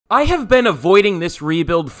I have been avoiding this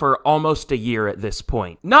rebuild for almost a year at this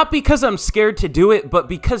point. Not because I'm scared to do it, but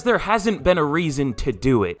because there hasn't been a reason to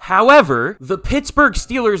do it. However, the Pittsburgh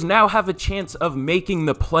Steelers now have a chance of making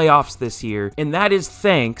the playoffs this year, and that is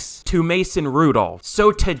thanks to Mason Rudolph.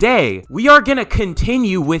 So today, we are going to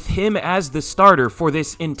continue with him as the starter for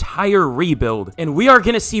this entire rebuild, and we are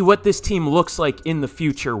going to see what this team looks like in the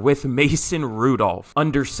future with Mason Rudolph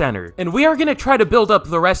under center. And we are going to try to build up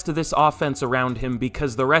the rest of this offense around him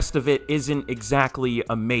because the rest of it isn't exactly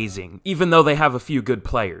amazing, even though they have a few good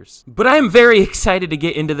players. But I am very excited to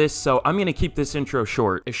get into this, so I'm going to keep this intro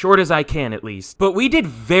short as I can at least. But we did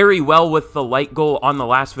very well with the like goal on the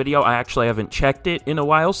last video. I actually haven't checked it in a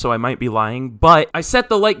while, so I might be lying, but I set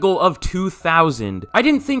the like goal of 2,000. I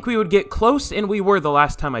didn't think we would get close, and we were the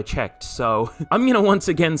last time I checked, so I'm going to once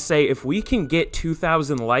again say if we can get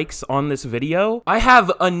 2,000 likes on this video, I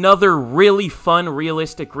have another really fun,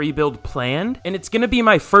 realistic rebuild planned, and it's going to be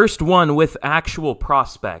my first one with actual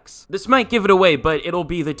prospects. This might give it away, but it'll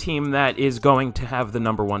be the team that is going to have the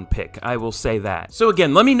 #1 pick. I will say that. So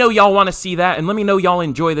again, let me know y'all want to see that, and let me know y'all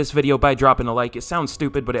enjoy this video by dropping a like. It sounds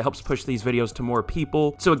stupid, but it helps push these videos to more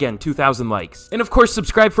people. So again, 2,000 likes. And of course,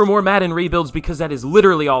 subscribe for more Madden rebuilds because that is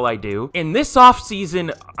literally all I do. In this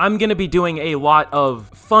offseason, I'm going to be doing a lot of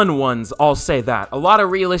fun ones, I'll say that. A lot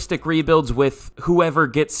of realistic rebuilds with whoever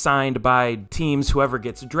gets signed by teams, whoever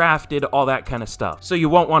gets drafted, all that kind of stuff. So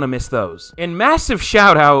you won't want to miss those. And massive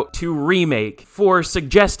shout out to Remake for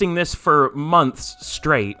suggesting this for months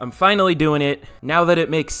straight. I'm finally doing it now that it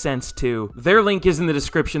makes sense to. Their link is in the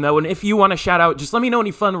description though, and if you want to shout out, just let me know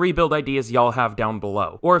any fun rebuild ideas y'all have down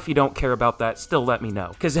below. Or if you don't care about that, still let me know,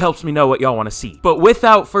 because it helps me know what y'all want to see. But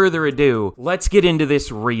without further ado, let's get into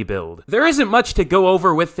this rebuild. There isn't much to go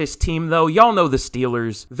over with this team though. Y'all know the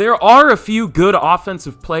Steelers. There are a few good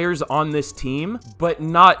offensive players on this team, but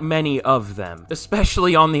not many of them,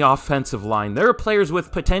 especially on the offensive line. There are players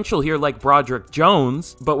with potential here like Broderick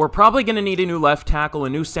Jones, but we're probably going to need a new left tackle, a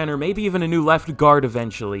new center, maybe even a new left guard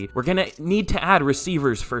eventually. We're going to need to add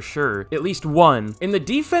receivers for sure, at least one. And the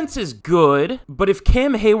defense is good, but if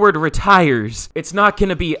Cam Hayward retires, it's not going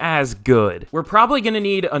to be as good. We're probably going to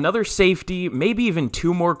need another safety, maybe even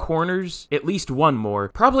 2 more corners, at least 1 more.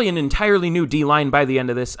 Probably an entirely new D-line by the end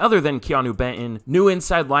of this, other than Keanu Benton. New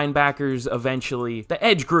inside linebackers eventually. The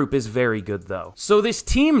edge group is very good though. So this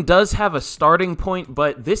team does have a starting point,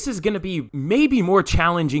 but this is going to be maybe more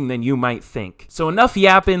challenging than you might think. So enough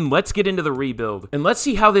yapping, let's get into the rebuild. And let's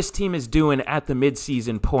see how this team is doing at the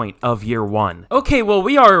mid-season point of year 1. Okay, well,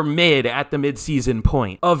 we are mid at the mid-season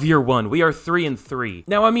point of year 1. We are 3-3.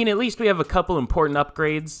 Now, I mean, at least we have a couple important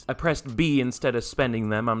upgrades. I pressed B instead of spending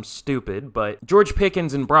them. I'm stupid, but George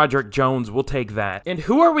Pickens and Broderick Jones, we'll take that. And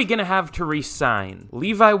who are we going to have to re-sign?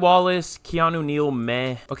 Levi Wallace, Keanu Neal,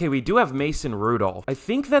 meh. Okay, we do have Mason Rudolph. I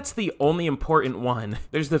think that's the only important one.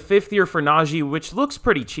 There's the 5th year for Najee, which looks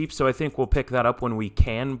pretty cheap, so I think we'll pick that up when we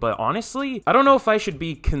can. But honestly, I don't know if I should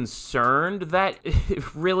be concerned that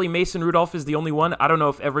really Mason Rudolph is the only one. I don't know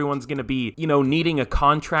if everyone's going to be, you know, needing a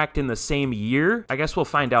contract in the same year. I guess we'll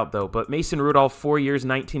find out though. But Mason Rudolph, 4 years,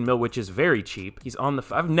 19 mil, which is very cheap. He's on the...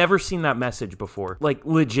 I've never seen that message before. Like,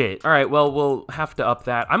 legit. All right, well, we'll have to up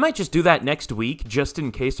that. I might just do that next week, just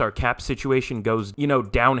in case our cap situation goes, you know,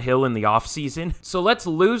 downhill in the offseason. So let's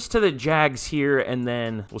lose to the Jags here, and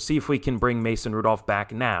then we'll see if we can bring Mason Rudolph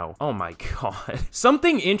back now. Oh my god.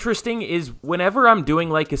 Something interesting is whenever I'm doing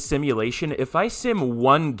like a simulation, if I sim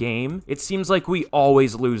 1 game, it seems like we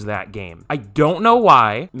always lose that game. I don't know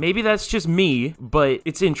why. Maybe that's just me, but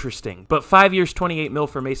it's interesting. But 5 years, 28 mil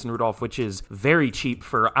for Mason Rudolph, which is very cheap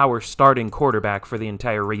for our starting quarterback for the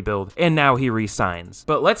entire rebuild. And now he re-signs.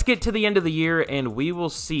 But let's get to the end of the year and we will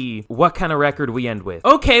see what kind of record we end with.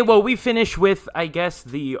 Okay, well, we finish with, I guess,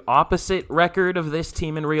 the opposite record of this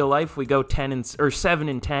team in real life. We go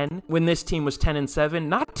 7-10 when this team was 10-7.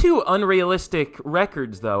 Not too unrealistic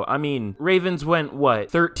records though. I mean, Ravens went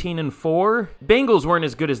what, 13-4? Bengals weren't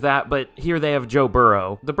as good as that, but here they have Joe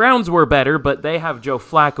Burrow. The Browns were better, but they have Joe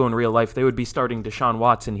Flacco in real life. They would be starting Deshaun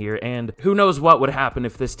Watson here, and who knows what would happen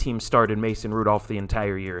if this team started Mason Rudolph the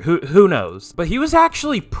entire year. Who knows? But he was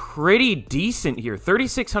actually pretty decent here.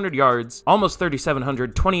 3,600 yards, almost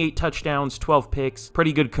 3,700, 28 touchdowns, 12 picks,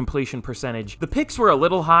 pretty good completion percentage. The picks were a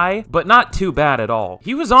little high, but not too bad at all.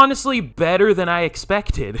 He was honestly better than I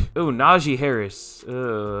expected. Ooh, Najee Harris.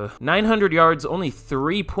 900 yards, only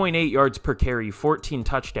 3.8 yards per carry, 14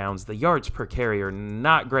 touchdowns. The yards per carry are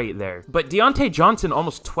not great there. But Deontay Johnson,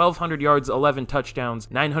 almost 1,200 yards, 11 touchdowns,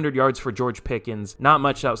 900 yards for George Pickens. Not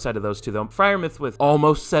much outside of those two, though. Freiermuth with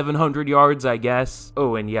almost 700 yards, I guess.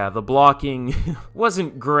 Oh, and yeah, the blocking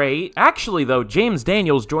wasn't great. Actually, though, James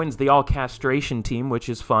Daniels joins the all-castration situation team, which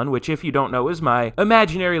is fun, which if you don't know is my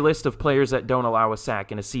imaginary list of players that don't allow a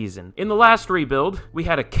sack in a season. In the last rebuild, we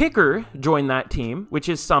had a kicker join that team, which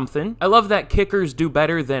is something. I love that kickers do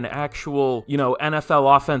better than actual, you know,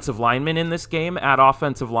 NFL offensive linemen in this game at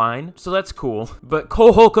offensive line, so that's cool. But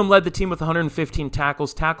Cole Holcomb led the team with 115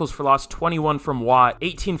 tackles for loss, 21 from Watt,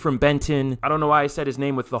 18 from Benton. I don't know why I said his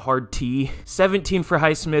name with the hard T. 17 for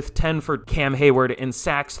Highsmith, 10 for Cam Hayward, and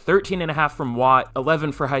sacks, 13.5 from Watt,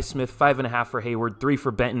 11 for Highsmith, 5.5 for Hayward, 3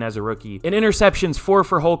 for Benton as a rookie. In interceptions, 4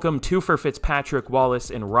 for Holcomb, 2 for Fitzpatrick, Wallace,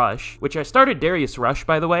 and Rush, which I started Darius Rush,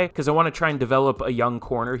 by the way, because I want to try and develop a young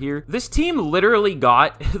corner here. This team literally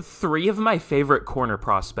got 3 of my favorite corner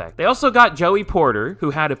prospects. They also got Joey Porter,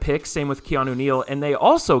 who had a pick, same with Keanu Neal, and they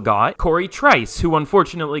also got Corey Trice, who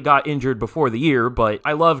unfortunately got injured before the year, but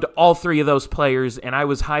I loved all 3 of those players, and I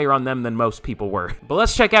was higher on them than most people were. But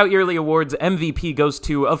let's check out yearly awards. MVP goes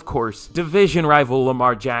to, of course, division rival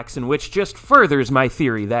Lamar Jackson, which just furthers my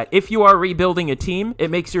theory that if you are rebuilding a team, it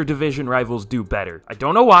makes your division rivals do better. I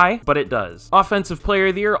don't know why, but it does. Offensive player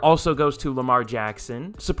of the year also goes to Lamar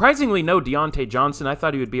Jackson. Surprisingly, no Deontay Johnson. I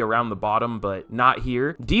thought he would be around the bottom, but not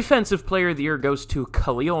here. Defensive player of the year goes to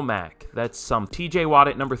Khalil Mack. That's some. TJ Watt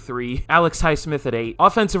at number 3. Alex Highsmith at 8.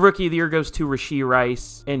 Offensive rookie of the year goes to Rashee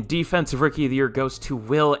Rice. And defensive rookie of the year goes to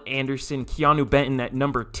Will Anderson. Keanu Benton at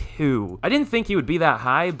number 2. I didn't think he would be that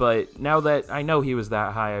high, but now that I know he was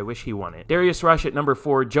that high, I wish he won it. Darius Rush at number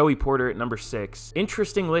 4. Joey Porter at number 6.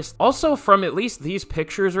 Interesting list. Also, from at least these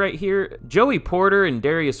pictures right here, Joey Porter and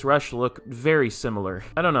Darius Rush look very similar.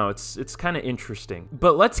 I don't know, it's kind of interesting.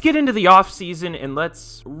 But let's get into the offseason and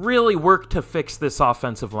let's really work to fix this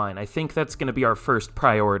offensive line. I think that's going to be our first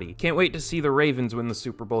priority. Can't wait to see the Ravens win the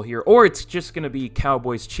Super Bowl here, or it's just going to be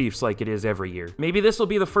Cowboys Chiefs like it is every year. Maybe this will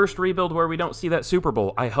be the first rebuild where we don't see that Super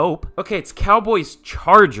Bowl. I hope. Okay, it's Cowboys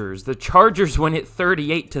Chargers. The Chargers win it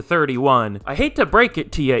 38-31. I hate to break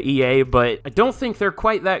it to you, EA, but I don't think they're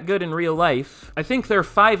quite that good in real life. I think they're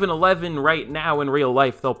 5-11 right now in real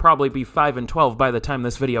life. They'll probably be 5-12 by the time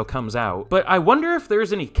this video comes out. But I wonder if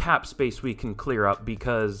there's any cap space we can clear up,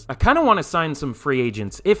 because I kind of want to sign some free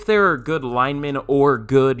agents. If there are good linemen or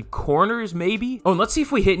good corners, maybe. Oh, and let's see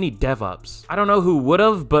if we hit any dev-ups. I don't know who would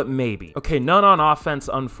have, but maybe. Okay, none on offense,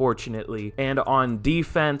 unfortunately. And on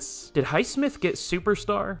defense, did Highsmith get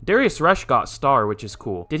superstar? Darius Rush got star, which is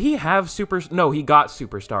cool. Did he have super? No, he got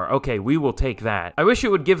superstar. Okay, we will take that. I wish it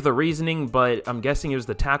would give the reasoning, but I'm guessing it was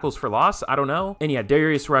the tackles for loss. I don't know. And yeah,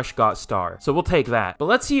 Darius Rush got star. So we'll take that. But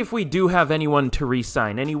let's see if we do have anyone to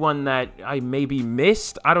re-sign. Anyone that I maybe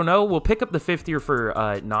missed? I don't know. We'll pick up the 5th year for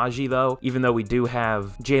Najee, though, even though we do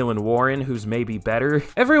have Jalen Warren, who's maybe better.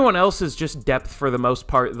 Everyone else is just depth for the most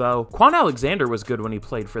part, though. Quan Alexander was good when he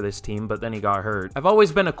played for this team, but then he got hurt. I've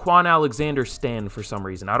always been a Quan Alexander stan for some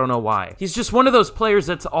reason. I don't know why. He's just one of those players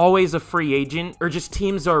that's always a free agent, or just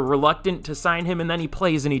teams are reluctant to sign him, and then he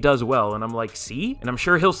plays and he does well, and I'm like, see? And I'm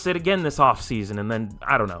sure he'll sit again this offseason, and then,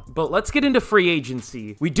 I don't know. But let's get into free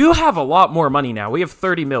agency. We do have a lot more money now. We have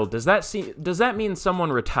 30 mil. Does that mean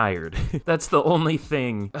someone retired? That's the only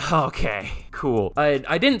thing. Okay, cool.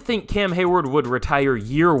 I didn't think Cam Hayward would retire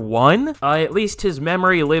year 1. At least his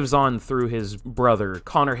memory lives on through his brother,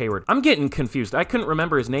 Connor Hayward. I'm getting confused. I couldn't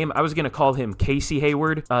remember his name. I was gonna call him Casey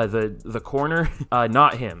Hayward, the corner,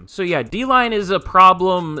 not him. So yeah, D-line is a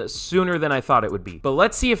problem sooner than I thought it would be. But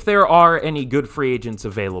let's see if there are any good free agents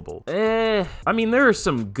available. I mean, there are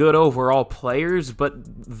some good overall players, but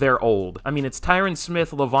they're old. I mean, it's Tyron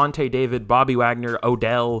Smith, Levante David, Bobby Wagner,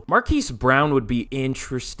 Odell. Marquise Brown would be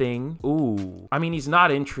interesting. Ooh. I mean, he's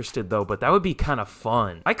not interested though, but that would be kind of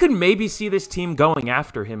fun. I could maybe see this team going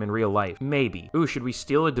after him in real life. Maybe. Ooh, should we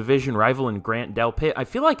steal a division rival in Grant Delpit? I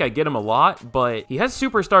feel like I get him a lot, but he has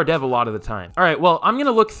superstar dev a lot of the time. All right, well, I'm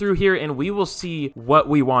gonna look through here and we will see what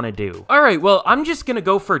we want to do. All right, well, I'm just gonna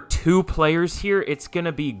go for 2 players here. It's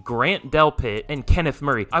gonna be Grant Delpit and Kenneth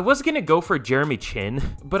Murray. I was gonna go for Jeremy Chin,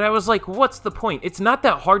 but I was like, what's the point? It's not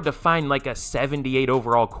that hard to find like a 78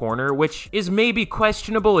 overall corner, which is maybe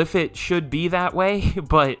questionable if it should be that way,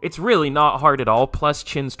 but it's really not hard at all. Plus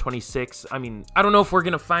Chin's 26. I mean, I don't know if we're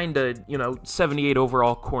gonna find a, 78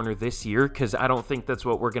 overall corner this year, because I don't think that's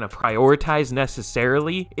what we're gonna prioritize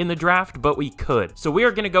necessarily in the draft, but we could. So we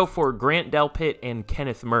are gonna go for Grant Delpit and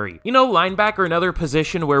Kenneth Murray. Linebacker, another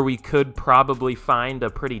position where we could probably find a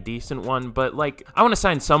pretty decent one, but like, I want to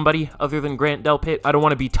sign somebody other than Grant Delpit. I don't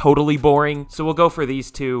want to be totally boring, so we'll go for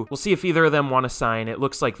these 2. We'll see if either of them want to sign. It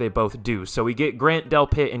looks like they both do. So we get Grant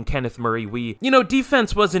Delpit and Kenneth Murray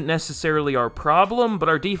defense wasn't necessarily our problem, but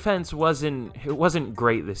our defense wasn't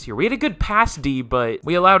great this year. We had a good pass D, but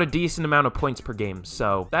we allowed a decent amount of points per game,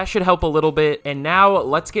 so that should help a little bit. And now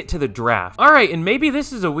let's get to the draft. All right, and maybe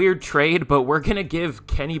this is a weird trade, but we're gonna give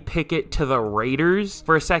Kenny Pickett to the Raiders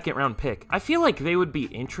for a second-round pick. I feel like they would be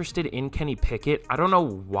interested in Kenny Pickett. I don't know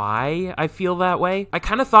why I feel that way. I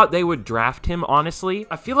kind of thought they would draft him, honestly.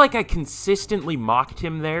 I feel like I consistently mocked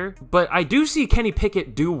him there, but I do see Kenny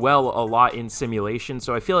Pickett do well a lot in simulation,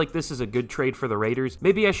 so I feel like this is a good trade for the Raiders.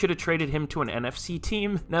 Maybe I should have traded him to an NFC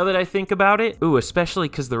team now that I think about it. Ooh, especially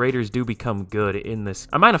because the Raiders do become good in this.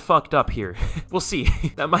 I might have fucked up here. We'll see.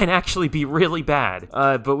 That might actually be really bad.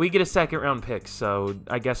 But we get a second-round pick, so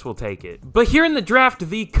I guess we'll take it. But here in the draft,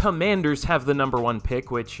 the Commanders have the #1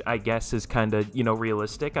 pick, which I guess is kind of,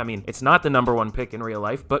 realistic. I mean, it's not the #1 pick in real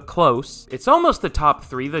life, but close. It's almost the top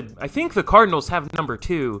 3. I think the Cardinals have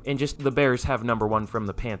 #2, and just the Bears have #1 from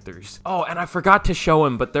the Panthers. Oh, and I forgot to show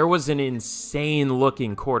him, but there was an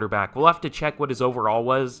insane-looking quarterback. We'll have to check what his overall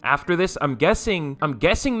was after this. I'm guessing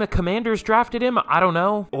the Commanders drafted him. I don't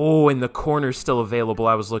know. Oh, and the corner's still available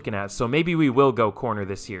I was looking at, so maybe we will go corner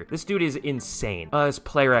this year. This dude is insane. His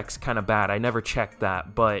player X kind of bad. I never checked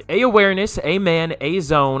that, but A awareness, A man, A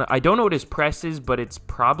zone. I don't know what his press is, but it's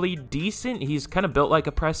probably decent. He's kind of built like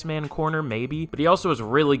a press man corner, maybe, but he also has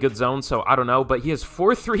really good zone, so I don't know, but he has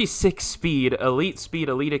 4.36 speed,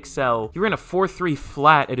 elite excel. He ran a 4.3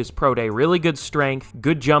 flat at his pro day. Really good strength,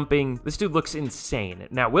 good jumping. This dude looks insane.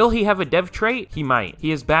 Now, will he have a dev trait? He might. He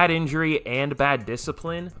has bad injury and bad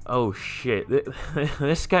discipline. Oh, shit.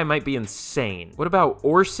 This guy might be insane. What about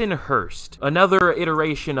Orson Hurst? Another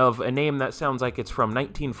iteration of a name that sounds like it's from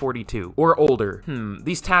 1942 or older.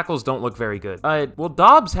 These tackles don't look very good. Well,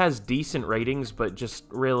 Dobbs has decent ratings, but just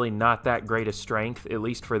really not that great a strength, at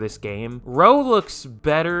least for this game. Rowe looks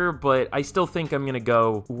better, but I still think I'm gonna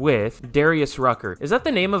go with Darius Rucker. Is that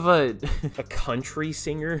the name of a country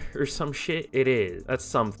singer or some shit? It is. That's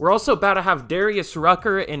something. We're also about to have Darius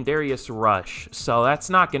Rucker and Darius Rush, so that's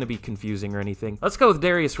not gonna be confusing or anything. Let's go with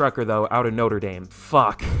Darius Rucker, though, out of Notre Dame.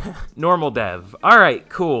 Fuck. Normal dev. All right,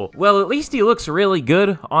 cool. Well, at least he looks really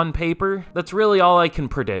good on paper. That's really all I can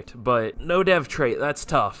predict, but no dev trait. That's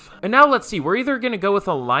tough. And now let's see. We're either gonna go with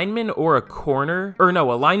a lineman or a corner, or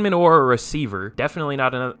no, a lineman or a receiver. Definitely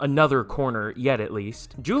not another corner yet, at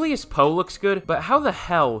least. Julius Poe looks good, but how the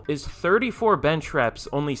hell is 34 bench reps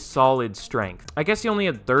only solid strength? I guess he only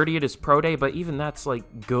had 30 at his pro day, but even that's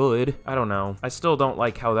like good. I don't know. I still don't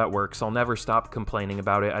like how that works. I'll never stop complaining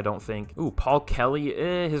about it, I don't think. Ooh, Paul Kelly,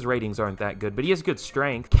 his ratings aren't that good, but he has good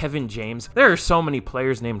strength. Kevin James. There are so many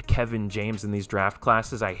players named Kevin James in these draft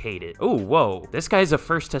classes. I hate it. Ooh, whoa. This guy's a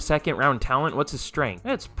first to second round talent. What's his strength?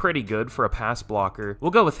 It's pretty good for a pass blocker.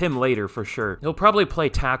 We'll go with him later for sure. He'll probably play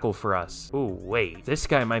tackle for us. Ooh, wait. This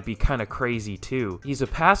guy might be kind of crazy too. He's a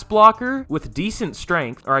pass blocker with decent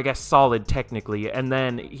strength, or I guess solid technically, and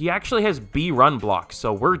then he actually has B run block,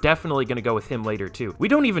 so we're definitely going to go with him later too. We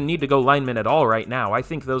don't even need to go lineman at all right now. I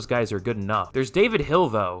think those guys are good enough. There's David Hill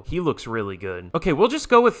though. He looks really good. Okay, we'll just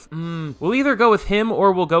go with, we'll either go with him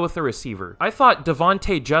or we'll go with the receiver. I thought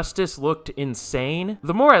Devontae Justice looked insane.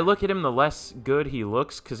 The more I look at him, the less good he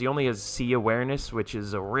looks, because he only has C awareness, which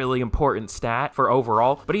is a really important stat for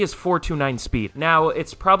overall, but he has 4.29 speed. Now,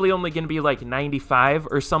 it's probably only going to be like 95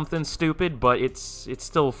 or something stupid, but it's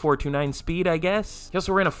still 4.29 speed, I guess. He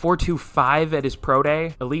also ran a 4.25 at his pro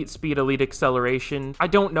day. Elite speed, elite acceleration. I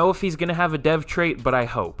don't know if he's going to have a dev trait, but I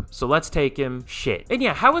hope. So let's take him. Shit. And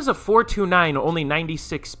yeah, how is a 4.29 only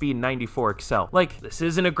 96 speed, 94 excel? Like, this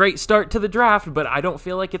isn't a great start to the draft, but I don't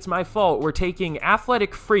feel like it's my fault. We're taking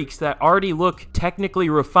athletic freaks that already look technically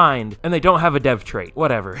refined, and they don't have a dev trait.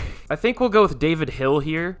 Whatever. I think we'll go with David Hill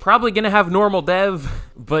here. Probably gonna have normal dev,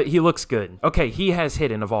 but he looks good. Okay, he has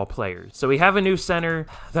hidden of all players. So we have a new center.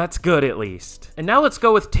 That's good at least. And now let's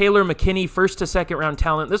go with Taylor McKinney, first to second round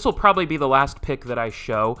talent. This will probably be the last pick that I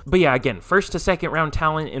show. But yeah, again, first to second round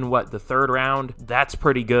talent in what, the third round? That's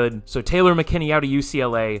pretty good. So Taylor McKinney out of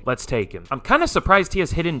UCLA. Let's take him. I'm kind of surprised he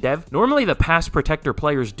has hidden dev. Normally the pass protector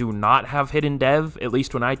players do not have hidden dev, at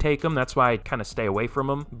least when I take them. That's why I kind of stay away from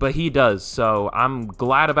him. But he does, so I'm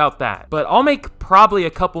glad about that. But I'll make probably a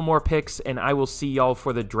couple more picks, and I will see y'all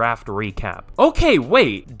for the draft recap. Okay,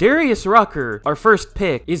 wait. Darius Rucker, our first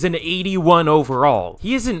pick, is an 81 overall.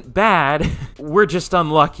 He isn't bad. We're just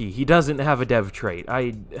unlucky. He doesn't have a dev trait.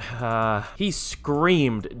 He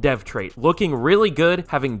screamed dev trait. Looking really good,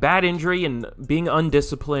 having bad injury, and being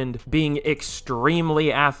undisciplined, being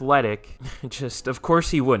extremely athletic. Just, of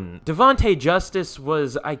course he wouldn't. Devontae Justice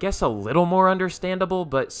was, I guess, a little more understandable,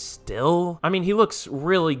 but still. I mean, he looks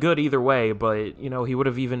really good either way, but, you know, he would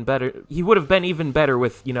have been even better better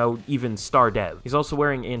with, you know, even star dev. He's also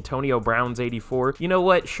wearing Antonio Brown's 84. You know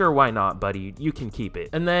what? Sure, why not, buddy? You can keep it.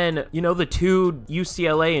 And then, you know, the two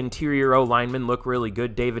UCLA interior O linemen look really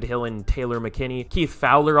good. David Hill and Taylor McKinney. Keith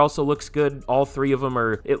Fowler also looks good. All three of them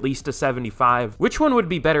are at least a 75. Which one would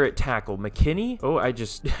be better at tackle? McKinney? Oh, I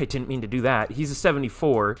didn't mean to do that. He's a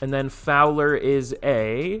 74. And then Fowler is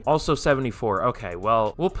also 74. Okay,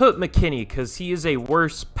 well, we'll put McKinney because he is a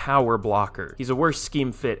worse power blocker. He's a worse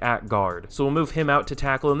scheme fit at guard. So we'll move him out to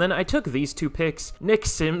tackle. And then I took these two picks. Nick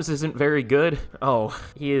Sims isn't very good. Oh,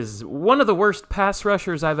 he is one of the worst pass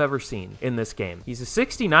rushers I've ever seen in this game. He's a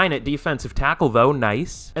 69 at defensive tackle, though.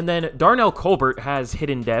 Nice. And then Darnell Colbert has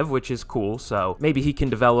hidden dev, which is cool. So maybe he can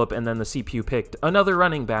develop. And then the CPU picked another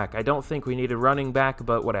running back. I don't think we need a running back,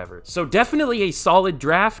 but whatever. So definitely a solid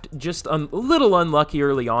draft. Just a little unlucky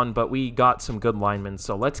early on, but we got some good linemen.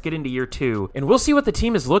 So let's get into year 2, and we'll see what the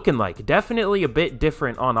team is looking like. Definitely a bit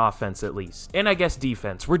different on offense, at least. And I guess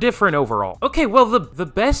defense. We're different overall. Okay, well, the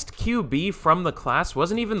best QB from the class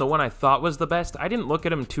wasn't even the one I thought was the best. I didn't look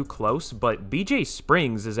at him too close, but BJ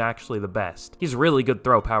Springs is actually the best. He's really good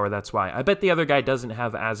throw power, that's why. I bet the other guy doesn't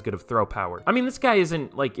have as good of throw power. I mean, this guy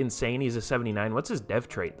isn't, like, insane. He's a 79. What's his dev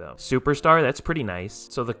trait, though? Superstar? That's pretty nice.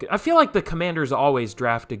 So I feel like the Commanders always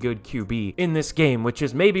draft a good QB in this game, which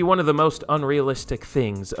is maybe one of the most unrealistic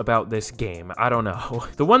things about this game. I don't know.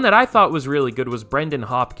 The one that I thought was really good was Brendan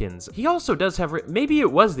Hopkins. He also does have, maybe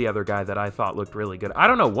it was the other guy that I thought looked really good. I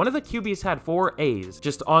don't know. One of the QBs had 4 A's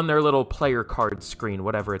just on their little player card screen,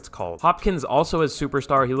 whatever it's called. Hopkins also is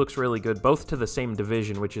superstar. He looks really good, both to the same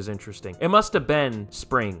division, which is interesting. It must have been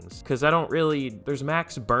Springs, because I don't really, there's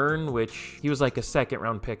Max Byrne, which he was like a 2nd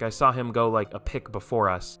round pick. I saw him go like a pick before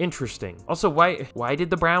us. Interesting. Also, why did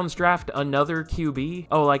the Browns draft another QB?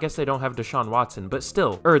 Oh, I guess they don't have Deshaun Watson, but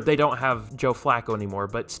still, or they don't have Joe Flacco anymore,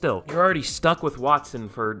 but still, you're already stuck with Watson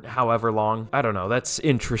for however long. I don't know. That's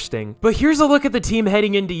interesting. But here's a look at the team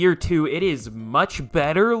heading into year 2. It is much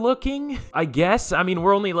better looking, I guess. I mean,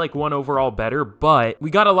 we're only like 1 overall better, but we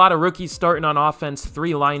got a lot of rookies starting on offense,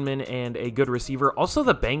 3 linemen and a good receiver. Also,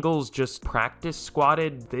 the Bengals just practice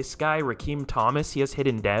squatted this guy, Rakeem Thomas. He has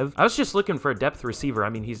hidden dev. I was just looking for a depth receiver. I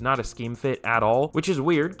mean, he's not a scheme fit at all, which is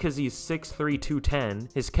weird because he's 6'3", 210.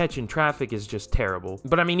 His catch in traffic is just terrible.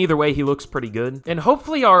 But I mean, either way, he looks pretty good. And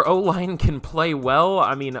hopefully our O-line can play well.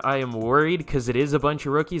 I mean, I am worried because it is a bunch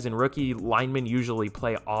of rookies, and rookie linemen usually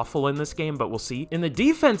play awful in this game, but we'll see. And the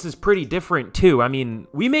defense is pretty different too. I mean,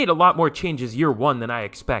 we made a lot more changes year 1 than I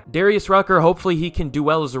expect. Darius Rucker, hopefully he can do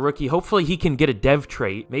well as a rookie. Hopefully he can get a dev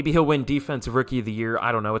trait. Maybe he'll win Defensive Rookie of the Year.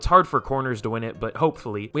 I don't know. It's hard for corners to win it, but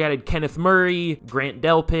hopefully. We added Kenneth Murray, Grant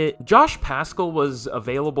Delpit. Josh Paschal was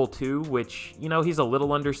available too, which, you know, he's a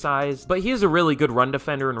little undersized, but he is a really good run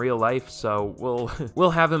defender in real life, so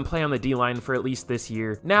we'll have him play on the D-line for at least this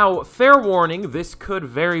year. Now, fair warning, this could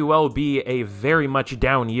very well be a very much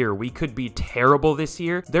down year. We could be terrible this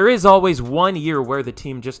year. There is always one year where the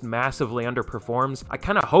team just massively underperforms. I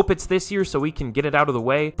kind of hope it's this year so we can get it out of the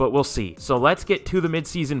way, but we'll see. So let's get to the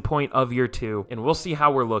midseason point of year 2, and we'll see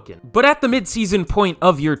how we're looking. But at the midseason point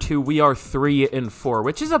of year 2, we are 3-4,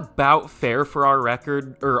 which is about fair for our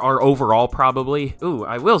record, or our overall probably. Ooh,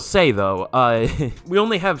 I will say though, we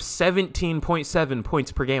only have 17.7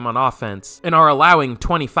 points per game on offense and are allowing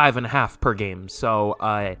 25.5 per game. So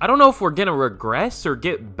I don't know if we're gonna regress or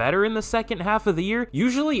get better in the second half of the year.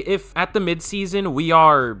 Usually if at the midseason we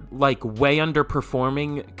are like way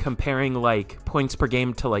underperforming comparing like points per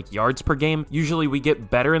game to like yards per game, usually we get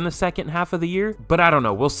better in the second half of the year, but I don't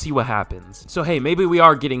know. We'll see what happens. So hey, maybe we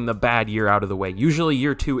are getting the bad year out of the way. Usually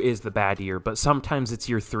year 2 is the bad year, but sometimes it's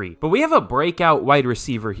year 3. But we have a breakout wide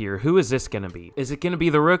receiver here. Who is this gonna be? Is it gonna be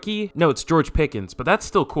the rookie? No, it's George Pickens, but that's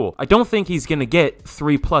still cool. I don't think he's gonna get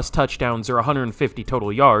 3+ touchdowns or 150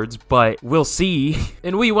 total yards, but we'll see.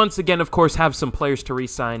 And we once again, of course, have some players to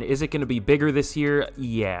re-sign. Is it gonna be bigger this year?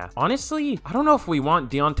 Yeah. Honestly, I don't know if we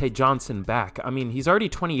want Deontay Johnson back. I mean, he's already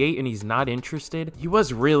 28 and he's not interested. He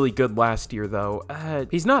was really good last year though.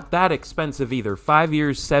 He's not that expensive either. 5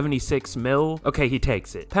 years, 76 mil. Okay, he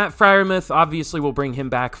takes it. Pat Freiermuth, obviously we'll bring him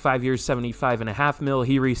back. 5 years, 75.5 mil.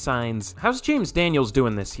 He re-signs. How's James Daniels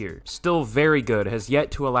doing this year? Still very good. Has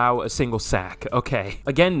yet to allow a single sack. Okay.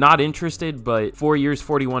 Again, not interested, but 4 years,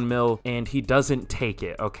 41 mil, and he doesn't take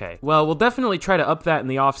it. Okay. Well, we'll definitely try to up that in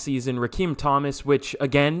the offseason. Rakeem Thomas, which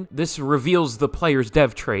again, this reveals the player's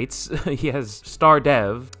dev traits. He has star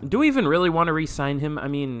dev. Do we even really want to re-sign him? I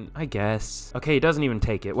mean, I guess. Okay, he doesn't even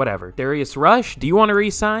take it. Whatever. Darius Rush, do you want to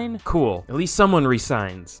re-sign? Cool. At least someone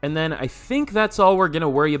re-signs. And then I think that's all we're going to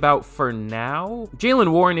worry about for now.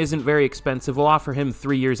 Jaylen Warren isn't very expensive. We'll offer him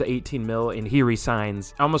 3 years at 18 mil, and he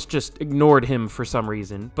re-signs. I almost just ignored him for some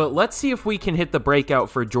reason. But let's see if we can hit the breakout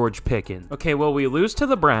for George Pickens. Okay, well, we lose to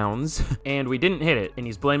the Browns, and we didn't hit it, and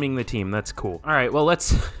he's blaming the team. That's cool. All right, well,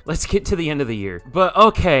 let's get to the end of the year. But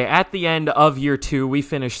okay, at the end of year 2, we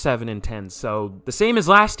finished 7-10, so the same as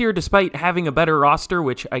last year, despite having a better roster,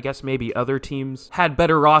 which I guess maybe other teams had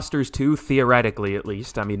better rosters too, theoretically at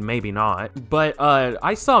least. I mean, maybe not. But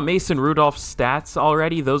I saw Mason Rudolph's stats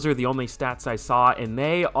already. Those are the only stats I saw, and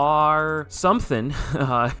they are something.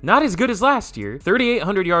 Not as good as last year.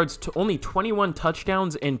 3,800 yards, to only 21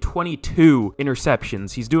 touchdowns, and 22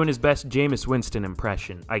 interceptions. He's doing his best Jameis Winston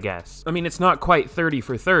impression, I guess. I mean, it's not quite 30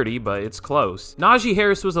 for 30, but it's close. Najee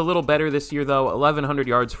Harris was a little better this year, though. 1,100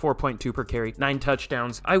 yards, 4.2 per carry, 9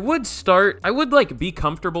 touchdowns. I would like be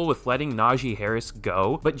comfortable with letting Najee Harris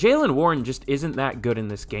go, but Jaylen Warren just isn't that good in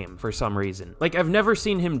this game for some reason. Like, I've never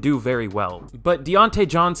seen him do very well. But Deontay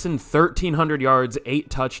Johnson, 1,300 yards, 8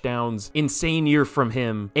 touchdowns. Insane year from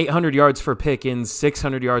him. 800 yards for Pickens,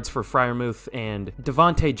 600 yards for Freiermuth, and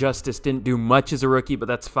Devontae Justice didn't do much as a rookie, but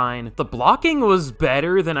that's fine. The blocking was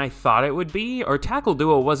better than I thought it would be. Our tackle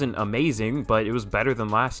duo wasn't amazing, but it was better than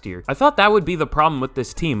last year. I thought that would be the problem with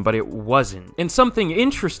this team, but it wasn't. And something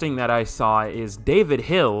interesting that I saw is David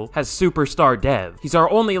Hill has superstar dev. He's our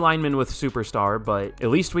only lineman with superstar, but at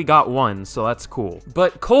least we got one, so that's cool.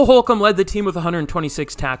 But Cole Holcomb led the team with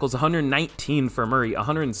 126 tackles, 119 for Murray,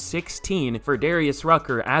 116 for Darius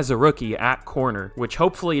Rucker as a rookie at corner, which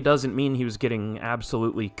hopefully doesn't mean he was getting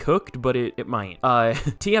absolutely cooked, but it might.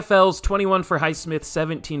 TFLs, 21 for Highsmith,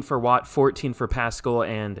 17 for Watt, 14 for Pascal,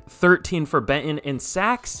 and 13 for Benton. And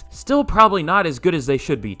sacks, still probably not as good as they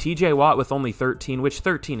should be. TJ Watt with only 13, which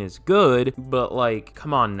 13 is good, but like,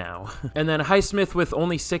 come on now. And then Highsmith with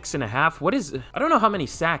only 6.5. I don't know how many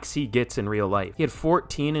sacks he gets in real life. He had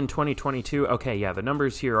 14 in 2022. Okay, yeah, the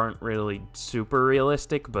numbers here aren't really super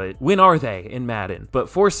realistic, but when are they in Madden? But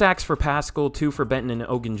 4 sacks for Pascal, 2 for Benton and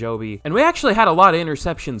Ogunjobi. And we actually had a lot of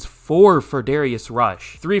interceptions, 4 for Darius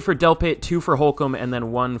Rush, 3 for Delpit, 2 for Holcomb, and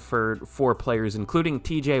then 1 for 4 players, including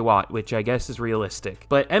TJ Watt, which I guess is realistic.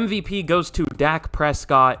 But MVP goes to Dak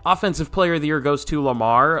Prescott. Offensive Player of the Year goes to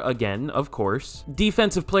Lamar, again, of course.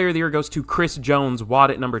 Defensive Player of the Year goes to Chris Jones,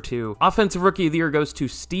 Watt at number 2. Offensive Rookie of the Year goes to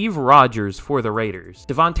Steve Rogers for the Raiders.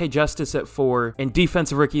 Devontae Justice at 4. And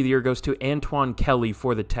Defensive Rookie of the Year goes to Antoine Kelly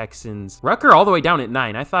for the Texans. Rucker all the way down at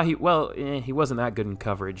 9. I thought he wasn't that good in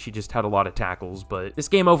coverage. He just had a lot of tackles, but this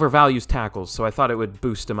game overvalues tackles, so I thought it would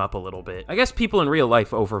boost him up a little bit. I guess people in real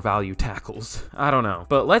life overvalue tackles. I don't know.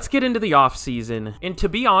 But let's get into the offseason. And to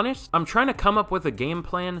be honest, I'm trying to come up with a game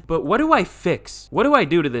plan, but what do I fix? What do I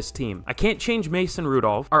do to this team? I can't change Mason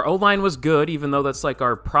Rudolph. Our O-line was good, even though that's like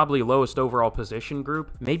our probably lowest overall position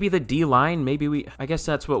group. Maybe the D-line, I guess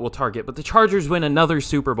that's what we'll target. But the Chargers win another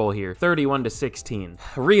Super Bowl here, 31-16.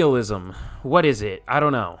 Realism. What is it? I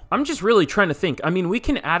don't know. I'm just really trying to think. I mean, we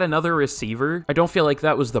can add another receiver. I don't feel like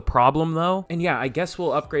that was the problem, though. And yeah, I guess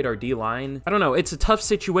we'll upgrade our D-line. I don't know. It's a tough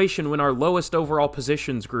situation when our lowest overall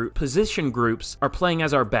position groups are playing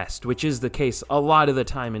as our best, which is the case a lot of the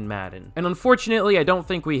time in Madden. And unfortunately, I don't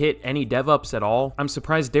think we hit any dev-ups at all. I'm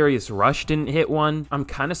surprised Darius Rush didn't hit one. I'm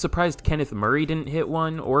kind of surprised Kenneth Murray didn't hit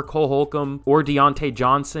one, or Cole Holcomb, or Deontay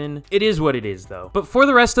Johnson. It is what it is, though. But for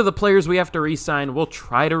the rest of the players we have to re-sign, we'll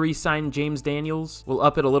try to re-sign James Daniels. We'll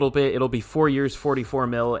up it a little bit. It'll be 4 years, 44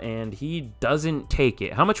 mil, and he doesn't take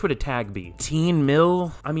it. How much would a tag be? 18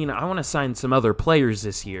 mil? I mean, I want to sign some other players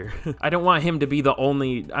this year. I don't want him to be the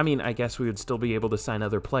only... I mean, I guess we would still be able to sign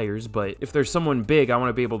other players, but if there's someone big, I want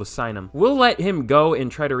to be able to sign him. We'll let him go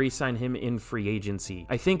and try to re-sign him in free agency.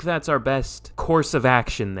 I think that's our best course of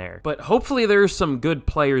action there. But hopefully there's some good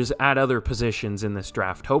players at other positions in this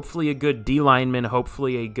draft. Hopefully a good D-lineman,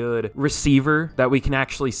 hopefully a good receiver that we can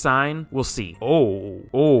actually sign. We'll see.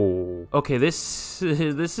 Oh. Okay, this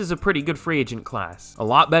is a pretty good free agent class. A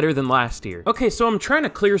lot better than last year. Okay, so I'm trying to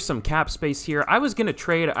clear some cap space here. I was going to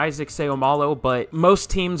trade Isaac Seumalo, but most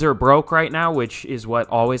teams are broke right now, which is what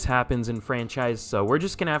always happens in franchise, so we're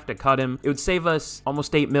just going to have to cut him. It would save us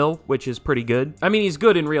almost 8 mil, which is pretty good. I mean, he's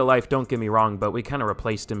good in real life, don't get me wrong, but we kind of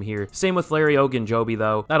replaced him here. Same with Larry Ogunjobi,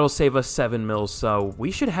 though. That'll save us 7 mil, so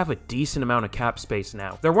we should have a decent amount of cap space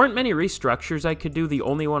now. There weren't many restructures I could do. The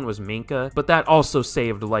only one was Minka, but that also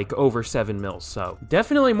saved like over 7 mil, so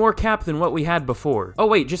definitely more cap than what we had before. Oh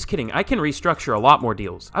wait, just kidding. I can restructure a lot more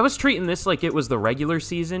deals. I was treating this like it was the regular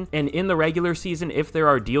season, and in the regular season, if there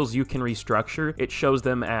are deals you can restructure, it shows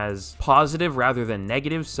them as positive rather than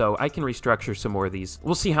negative, so I can restructure some more of these.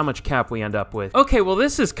 We'll see how much cap we end up with. Okay, well,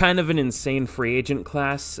 this is kind of an insane free agent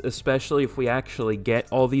class, especially if we actually get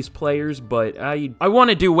all these players, but I want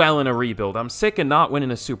to do well in a rebuild. I'm sick of not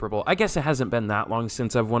winning a Super Bowl. I guess it hasn't been that long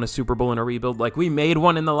since I've won a Super Bowl in a rebuild. Like, we made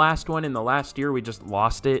one in the last year. We just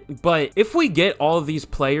lost it. But if we get all of these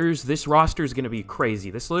players, this roster is going to be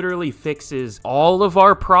crazy. This literally fixes all of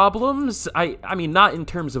our problems. I mean, not in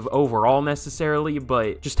terms of overall necessarily,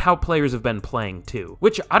 but just how players have been playing too.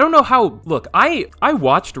 Which I don't know how, look, I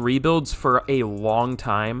watched rebuilds for a long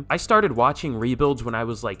time. I started watching rebuilds when I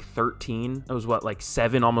was like 13. That was what, like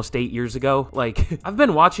 7, almost 8 years ago? Like, I've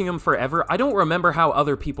been watching them forever. I don't remember how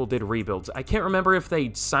other people did rebuilds. I can't remember if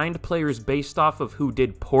they signed players based off of who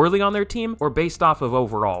did poorly on their team or based off of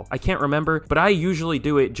overall. I can't remember, but I usually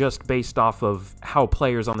do it just based off of how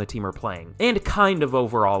players on the team are playing. And kind of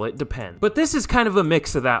overall, it depends. But this is kind of a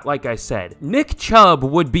mix of that, like I said. Nick Chubb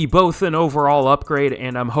would be both an overall upgrade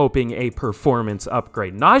and I'm hoping a performance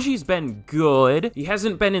upgrade. Najee's been good. He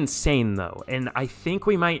hasn't been insane though, and I think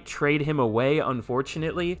we might trade him away,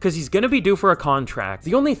 unfortunately, because he's going to be due for a contract.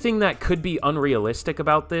 The only thing that could be unrealistic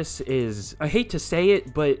about this is, I hate to say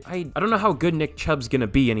it, but I don't know how good Nick Chubb's going to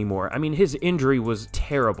be anymore. I mean, his injury was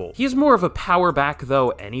terrible. He's more of a power back though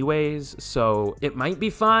anyways, so it might be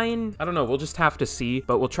fine. I don't know. We'll just have to see,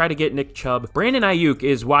 but we'll try to get Nick Chubb. Brandon Ayuk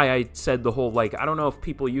is why I said the whole, like, I don't know if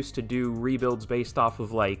people used to do rebuilds based off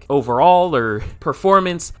of like overall or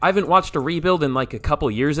performance. I haven't watched a rebuild in like a couple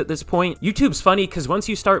years at this point. YouTube's funny because once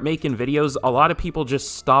you start making videos, a lot of people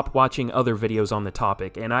just stop watching other videos on the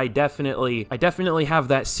topic, and I definitely have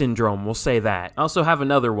that syndrome. We'll say that. I also have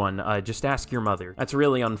another one. Just ask your mother. That's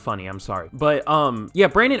really unfunny. I'm sorry, but yeah,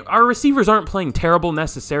 Brandon, our receivers aren't playing terrible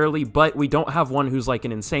necessarily, but we don't have one who's like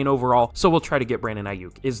an insane overall, so we'll try to get Brandon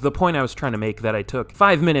Ayuk, is the point I was trying to make that I took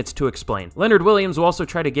 5 minutes to explain. Leonard Williams will also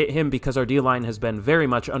try to get him because our D-line has been very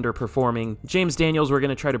much underperforming. James Daniels, we're going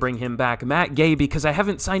to try to bring him back. Matt Gay, because I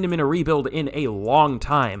haven't signed him in a rebuild in a long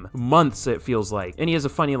time. Months, it feels like. And he has a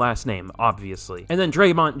funny last name, obviously. And then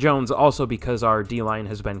Draymond Jones, also because our D-line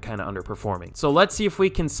has been kind of underperforming. So let's see if we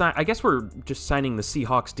can sign, I guess we're just signing the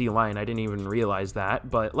Seahawks D-line. I didn't even realize that,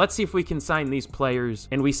 but let's see if we can sign these players.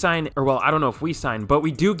 And we sign, or well, I don't know if we sign, but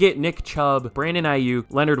we do get Nick Chubb, Brandon Ayuk,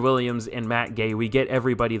 Leonard Williams, and Matt Gay. We get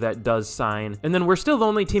everybody that does sign. And then we're still the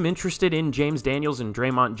only team interested in James Daniels and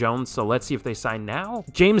Draymond Jones, so let's see if they sign now.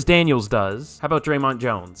 James Daniels does. How about Draymond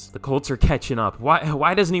Jones? The Colts are catching up.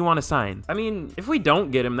 Why doesn't he want to sign? I mean, if we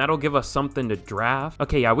don't get him, that'll give us something to draft.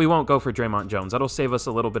 Okay, yeah, we won't go for Draymond Jones. That'll save us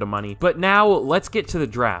a little bit of money. But now, let's get to the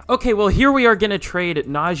draft. Okay, well, here we are going to trade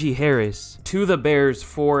Najee Harris to the Bears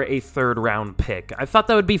for a 3rd round pick. I thought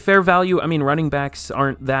that would be fair value. I mean, running backs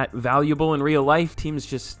aren't that valuable in real life. Teams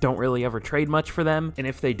just don't really ever trade much for them. And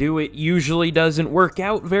if they do, it usually doesn't work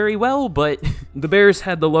out very well, but the Bears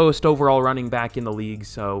had the lowest overall running back in the league,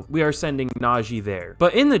 so we are sending Najee there.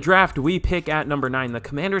 But in the draft, we pick at number 9. The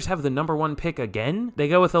Commanders have the number 1 pick again. They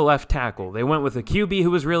go with a left tackle. They went with a QB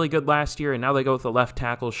who was really good last year, and now they go with a left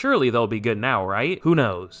tackle. Surely they'll be good now, right? Who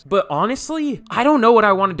knows? But honestly, I don't know what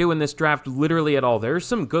I want to do in this draft literally at all. There's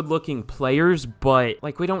some good-looking players, but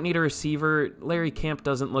like, we don't need a receiver. Larry Camp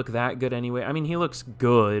doesn't look that good anyway. I mean, he looks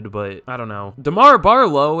good, but I don't know. DeMar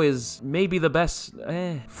Barlow is maybe the best.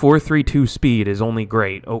 4.32 speed is only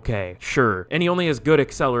great. Okay, sure. And he only has good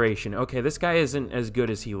acceleration. Okay, this guy isn't as good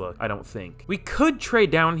as he looked, I don't think. We could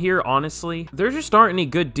trade down here, honestly. There just aren't any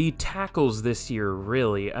good D tackles this year,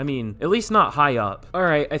 really. I mean, at least not high up. All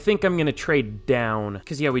right, I think I'm gonna trade down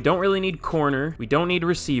because, yeah, we don't really need corner. We don't need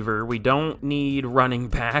receiver. We don't need running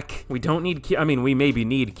back. We don't need, I mean, we maybe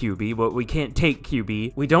need QB, but we can't take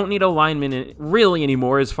QB. We don't need a lineman really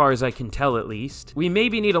anymore, as far as I can tell, at least. We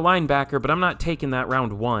maybe need a linebacker, but I'm not taking that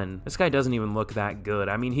round 1. This guy doesn't even look that good.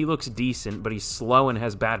 I mean, he looks decent, but he's slow and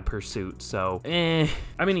has bad pursuit, so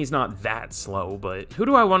I mean, he's not that slow, but who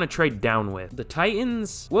do I want to trade down with? The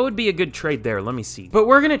Titans? What would be a good trade there? Let me see. But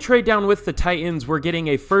we're gonna trade down with the Titans. We're getting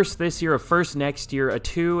a 1st this year, a 1st next year, a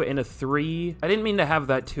 2, and a 3. I didn't mean to have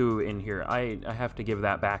that 2 in here. I have to give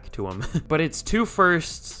that back to him. But it's 2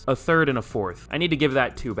 firsts, a 3rd, and a 4th. I need to give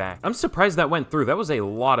that 2 back. I'm surprised that went through. That was a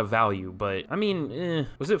lot of value, but I mean,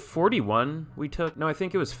 was it 41 we took? No, I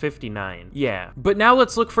think it was 59. Yeah. But now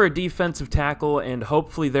let's look for a defensive tackle, and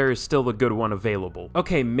hopefully there is still a good one available.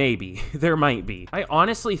 Okay, maybe. There might be. I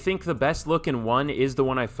honestly think the best looking one is the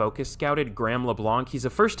one I focus scouted, Graham LeBlanc. He's a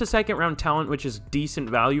 1st to 2nd round talent, which is decent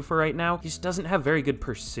value for right now. He just doesn't have very good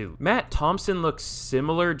pursuit. Matt Thompson looks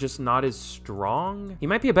similar, just not as strong. He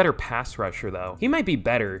might be a better pass rusher, though. He might be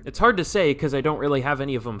better. It's hard to say because I don't really have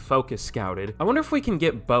any of them focus scouted. I wonder if we can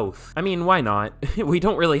get both. I mean, why not? We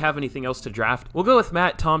don't really have anything else to draft. We'll go with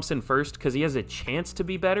Matt Thompson first because he has a chance to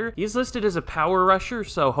be better. He's listed as a power rusher,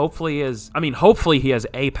 so hopefully he has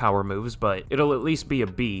A power moves, but it'll at least be a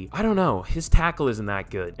B. I don't know. His tackle isn't that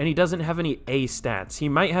good, and he doesn't have any A stats. He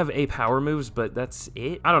might have A power moves, but that's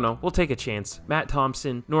it. I don't know. We'll take a chance. Matt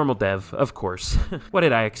Thompson, normal dev, of course. What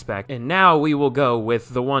did I expect? And now we will go with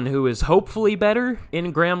the one who is hopefully better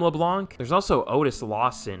in Graham LeBlanc. There's also Otis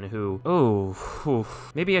Lawson, who,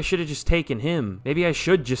 maybe I should have just taken him. Maybe I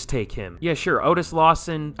should just take him. Yeah, sure. Otis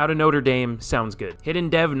Lawson out of Notre Dame sounds good. Hidden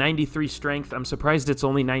dev, 93 strength. I'm surprised it's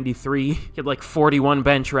only 93. He had like 41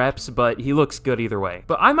 bench reps, but he looks good either way.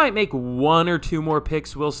 But I might make 1 or 2 more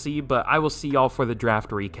picks. We'll see, but I will see y'all for the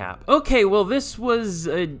draft recap. Okay, well, this was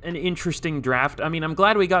an interesting draft. I mean, I'm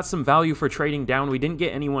glad we got some value for trading down. We didn't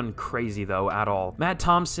get anyone crazy, though, at all. Matt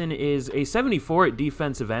Thompson is a 74 at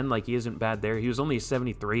defensive end. Like, he isn't bad there. He was only a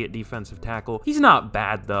 73 at defensive tackle. He's not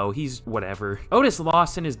bad, though. He's whatever. Otis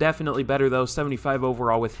Lawson is definitely better, though. 75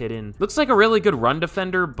 overall with hidden. Looks like a really good run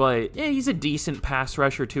defender, but yeah, he's a decent pass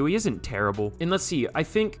rusher, too. He isn't terrible. And let's see. I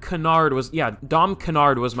think Kennard was, yeah, Dom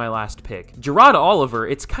Kennard was my last pick. Gerard Oliver,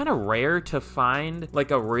 it's kind of rare to find,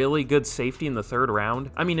 like, a really good safety in the 3rd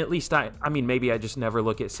round. I mean, at least I mean, maybe I just never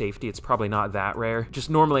look at safety. It's probably not that rare. Just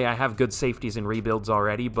normally I have good safeties in rebuilds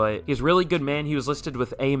already, but he's really good man. He was listed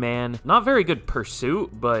with A man. Not very good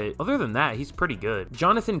pursuit, but other than that, he's pretty good.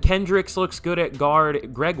 Jonathan Kendricks looks good at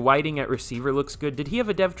guard. Greg Whiting at receiver looks good. Did he have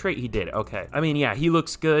a dev trait? He did. Okay. I mean, yeah, he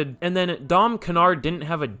looks good. And then Dom Kennard didn't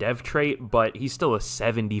have a dev trait, but he's still a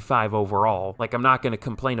 75 overall. Like, I'm not going to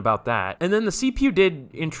complain about that. And then the CPU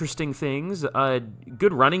did interesting things.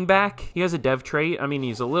 Good running back. He has a dev trait. I mean,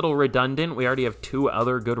 he's a little redundant. We already have 2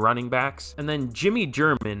 other good running backs. And then Jimmy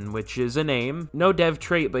German, which is a name. No dev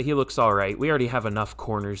trait, but he looks all right. We already have enough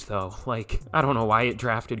corners, though. Like, I don't know why it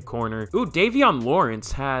drafted corner. Ooh, Davion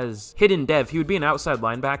Lawrence has hidden dev. He would be an outside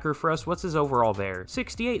linebacker for us. What's his overall there?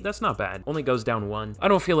 68. That's not bad. Only goes down 1. I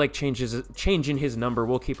don't feel like changing his number.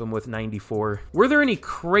 We'll keep him with 94. Were there any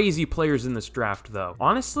crazy players in this draft, though?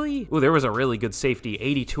 Honestly, ooh, there was a really good safety.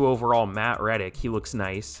 82 overall, Matt Reddick. He looks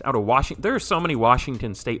nice. Out of Washington. There are so many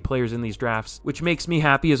Washington State players in these drafts, which makes me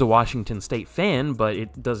happy as a Washington State fan, but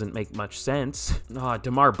it doesn't make much sense.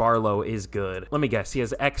 DeMar Barlow is good. Let me guess. He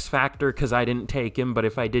has X Factor because I didn't take him, but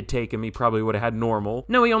if I did take him, he probably would have had normal.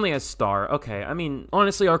 No, he only has star. Okay, I mean,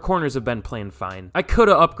 honestly, our corners have been playing fine. I could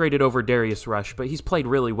have upgraded over Darius Rush, but he's played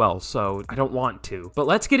really well, so I don't want to. But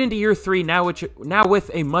let's get into year 3 now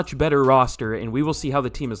with a much better roster, and we will see how the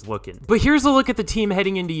team is looking. But here's a look at the team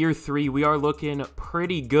heading into year 3. We are looking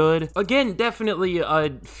pretty good. Again, definitely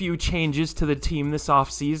a few changes to the team this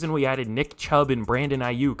offseason. We added Nick Chubb and Brandon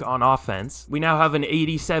Ayuk on offense. We now have an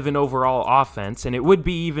 87 overall offense, and it would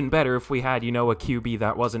be even better if we had, you know, a QB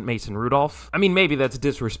that wasn't Mason Rudolph. I mean, maybe that's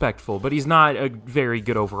disrespectful, but he's not a very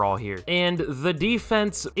good overall here. And the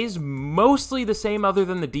defense is mostly the same other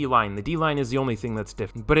than the D-line. The D-line is the only thing that's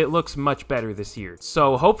different, but it looks much better this year.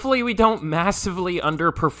 So hopefully we don't massively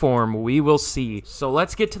underperform. We will see. So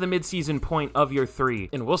let's get to the midseason point of year 3,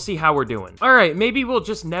 and we'll see how we're doing. All right, maybe we'll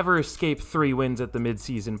just never escape 3 wins at the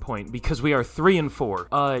midseason point because we are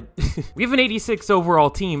 3-4. We have an 86 overall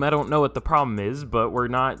team. I don't know what the problem is, but we're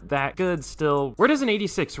not that good still. Where does an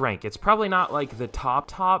 86 rank? It's probably not like the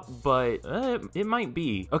top, but it might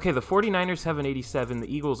be. Okay, the 49ers have an 87.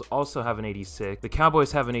 The Eagles also have an 86. The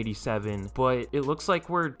Cowboys have an 87, but it looks like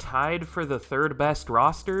we're tied for the 3rd best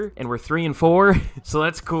roster, and we're 3-4, so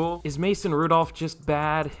that's cool. Is Mason Rudolph just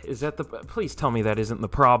bad? Is that the... Please tell me that isn't the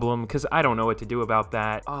problem, because I don't know what to do about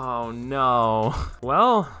that. Oh, no.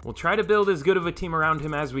 Well, we'll try to build as good of a team around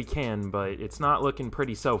him as we can, but it's not looking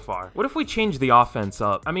pretty so far. What if we change the offense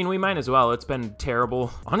up? I mean, we might as well. It's been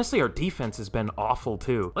terrible. Honestly, our defense has been awful,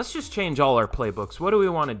 too. Let's just change all our playbooks. What do we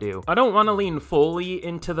want to do? I don't want to lean fully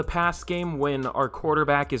into the pass game when our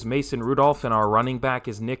quarterback is Mason Rudolph and our running back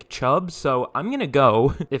is Nick Chubb, so I'm going to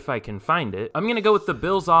go, if I can find it, I'm going to go with the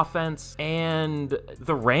Bills offense, and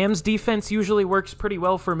the Rams defense usually works pretty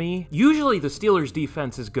well for me. Usually the Steelers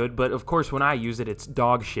defense is good, but of course when I use it, it's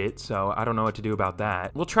dog shit, so I don't know what to do about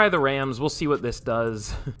that. We'll try the Rams. We'll see what this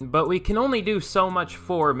does, but we can only do so much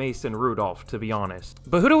for Mason Rudolph, to be honest.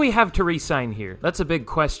 But who do we have to re-sign here? That's a big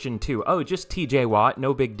question, too. Oh, just TJ Watt.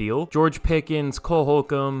 No big deal. George Pickens, Cole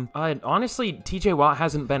Holcomb. Honestly, TJ Watt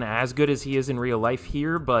hasn't been as good as he is in real life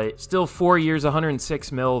here, but still 4 years,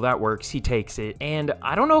 106 mil. That works. He takes it. And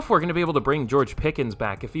I don't know if we're going to be able to bring George Pickens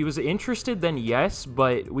back. If he was interested, then yes,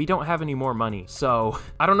 but we don't have any more money. So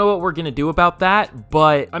I don't know what we're going to do about that,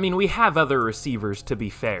 but I mean, we have other receivers, to be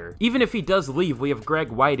fair. Even if he does leave, we have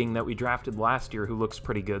Greg Whiting that we drafted last year, who looks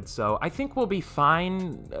pretty good. So I think we'll be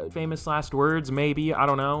fine. Famous last words, maybe. I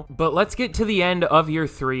don't know. But let's get to the end of year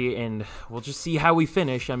 3 and we'll just see how we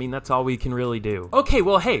finish. I mean, that's all we can really do. Okay,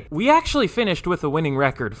 well, hey, we actually finished with a winning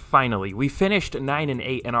record, finally. We finished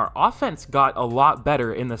 9-8, and our offense got a lot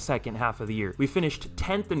better in the second half of the year. We finished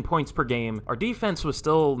 10th in points per game. Our defense was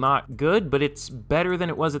still not good, but it's better than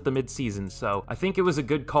it was at the midseason, so I think it was a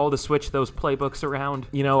good call to switch those playbooks around.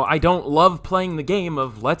 You know, I don't love playing the game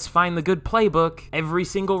of let's find the good playbook every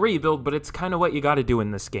single rebuild, but it's kind of what you got to do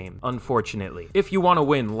in this game, unfortunately, if you want to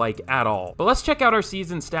win, like, at all. But let's check out our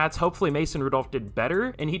season stats. Hopefully Mason Rudolph did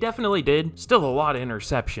better, and he definitely did. Still a lot of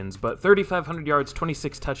interceptions, but 3,500 yards,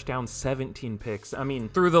 26 touchdowns, 17 picks. I mean,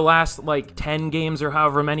 through the last, like, 10 games or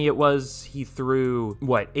however many it was, he threw,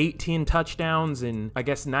 what, 18 touchdowns and, I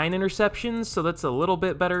guess, 9 interceptions, so that's a little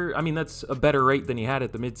bit better. I mean, that's a better rate than he had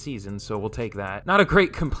at the midseason, so we'll take that. Not a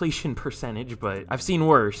great completion percentage, but I've seen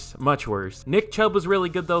worse, much worse. Nick Chubb was really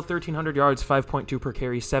good, though, 1,300 yards, 5.2 per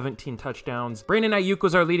carry, 17 touchdowns. Brandon Ayuk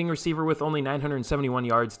was our leading receiver with only 971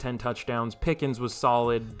 yards, 10 touchdowns. Pickens was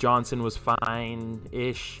solid. Johnson was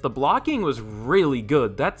fine-ish. The blocking was really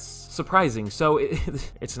good. That's surprising. So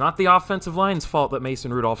it's not the offensive line's fault that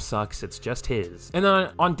Mason Rudolph sucks. It's just his. And then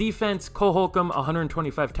on defense, Cole Holcomb,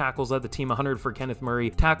 125 tackles, led the team. 100 for Kenneth Murray.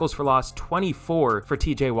 Tackles for loss, 24 for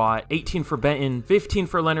TJ Watt, 18 for Benton, 15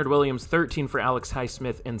 for Leonard Williams, 13 for Alex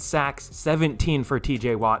Highsmith, and sacks, 17 for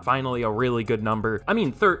TJ Watt. Finally, a really good number. I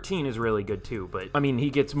mean, 13 is really good too, but I mean, he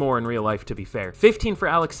gets more in real life, to be fair. 15 for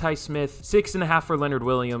Alex Highsmith, 6.5 for Leonard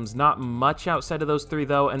Williams. Not much outside of those 3,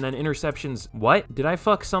 though. And then interceptions. What? Did I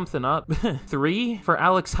fuck something up? 3 for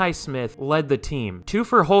Alex Highsmith, led the team. 2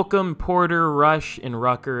 for Holcomb, Porter, Rush, and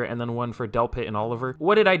Rucker, and then 1 for Delpit and Oliver.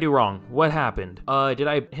 What did I do wrong? What happened? Did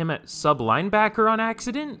I hit him at sub linebacker on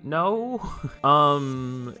accident? No.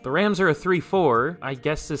 The Rams are a 3-4. I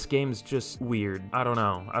guess this game's just weird. I don't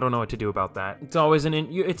know. I don't know what to do about that. It's always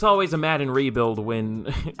a Madden rebuild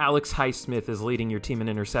when Alex Highsmith is leading your team in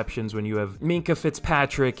interceptions, when you have Minkah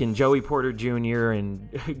Fitzpatrick and Joey Porter Jr. and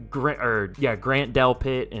Grant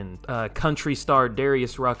Delpit and country star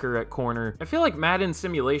Darius Rucker at corner. I feel like Madden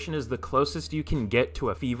Simulation is the closest you can get to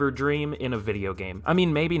a fever dream in a video game. I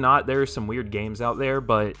mean, maybe not. There are some weird games out there,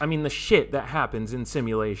 but I mean, the shit that happens in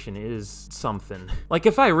simulation is something. Like,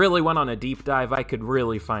 if I really went on a deep dive, I could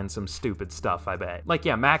really find some stupid stuff, I bet. Like,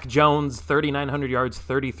 yeah, Mac Jones, 3,900 yards,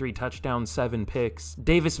 33 touchdowns, 7 picks.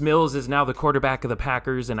 Davis Mills is now the quarterback of the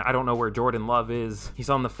Packers, and I don't know where Jordan Love is. He's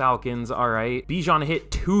on the Falcons, all right. Bijan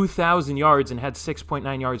hit 2,000 yards and had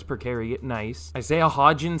 6.9 yards per carry. Nice. Isaiah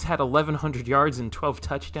Hodgins had 1,100 yards and 12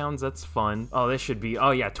 touchdowns. That's fun. Oh, this should be,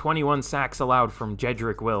 oh yeah, 21 sacks allowed from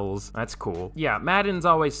Jedrick Wills. That's cool. Yeah, Madden's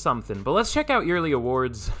always something, but let's check out yearly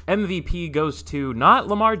awards. MVP goes to not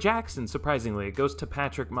Lamar Jackson, surprisingly. It goes to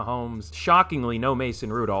Patrick Mahomes. Shockingly, no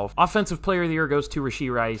Mason Rudolph. Offensive Player of the Year goes to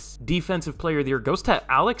Rashee Rice. Defensive Player of the Year goes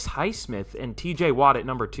to Alex Highsmith and TJ Watt at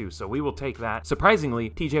number 2, so we will take that. Surprisingly,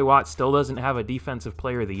 TJ Watt still doesn't have a Defensive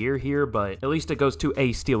Player of the Year here, but at least it goes to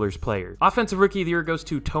a Steelers player. Offensive Rookie of the Year goes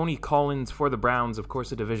to Tony Collins for the Browns. Of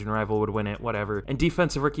course, a division rival would win it, whatever. And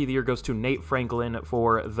Defensive Rookie of the Year goes to Nate Franklin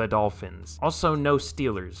for the Dolphins. Also, no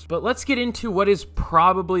Steelers. But let's get into what is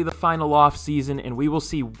probably the final off season, and we will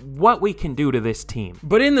see what we can do to this team.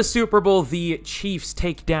 But in the Super Bowl, the Chiefs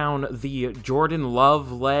take down the Jordan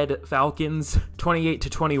Love-led Falcons,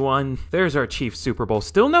 28-21. There's our Chiefs Super Bowl.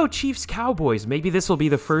 Still no Chiefs Cowboys. Maybe this will be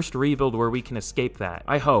the first rebuild where we can escape that.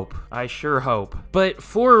 I hope. I sure hope. But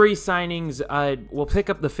for re-signings, we'll pick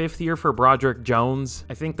up the 5th year for Broderick Jones.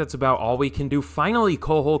 I think that's about all we can do. Finally,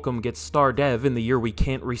 Cole Holcomb gets star dev in the year we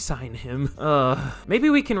can't re-sign him. Maybe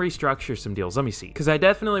we can restructure some deals. Let me see. Because I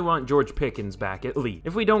definitely want George Pickens back, at least.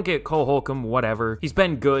 If we don't get Cole Holcomb, whatever. He's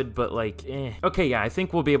been good, but like, eh. Okay, yeah, I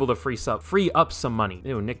think we'll be able to free up some money.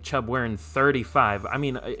 Ew, Nick Chubb wearing 35. I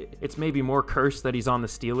mean, it's maybe more cursed that he's on the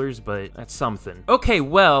Steelers, but that's something. Okay,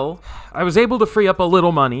 well, I was able to free up a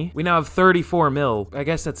little money. We now have 34 mil. I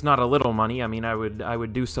guess that's not a little money. I mean, I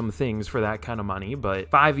would do some things for that kind of money, but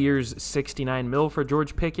 5 years, 69 mil for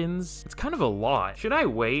George Pickens. It's kind of a lot. Should I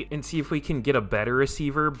wait and see if we can get a better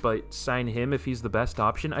receiver, but sign him if he's the best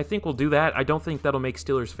option? I think we'll do that. I don't think that'll make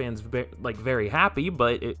Steelers fans very happy,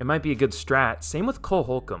 but it might be a good strat. Same with Cole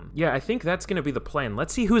Holcomb. Yeah, I think that's going to be the plan.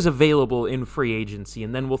 Let's see who's available in free agency,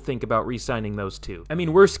 and then we'll think about re-signing those two. I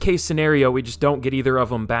mean, worst case scenario, we just don't get either of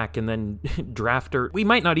them back and then draft her. We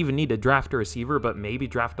might not even need to draft a receiver, but maybe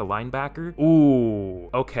draft a linebacker. Ooh,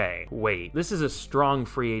 okay. Wait, this is a strong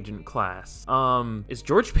free agent class. Is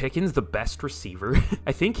George Pickens the best receiver?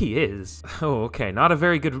 I think he is. Oh, okay. Not a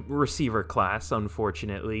very good receiver class,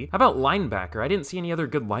 unfortunately. How about linebacker? I didn't see any other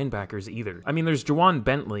good linebackers either. I mean, there's Juwan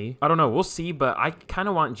Bentley. I don't know. We'll see, but I kind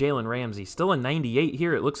of want Jalen Ramsey. Still a 98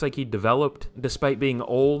 here. It looks like he developed despite being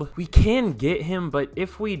old. We can get him, but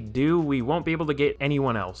if we do, we won't be able to get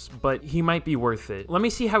anyone else, but he might be worth it. Let me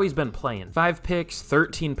see how he's been playing. 5 picks,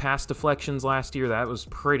 13 pass deflections last year. That was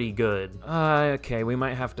pretty good. Okay, we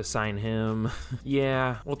might have to sign him.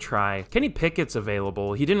 Yeah, we'll try. Kenny Pickett's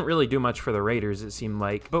available. He didn't really do much for the Raiders, it seemed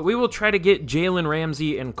like, but we will try to get Jalen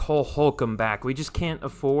Ramsey and Cole Holcomb back. We just can't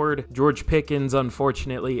afford George Pickens,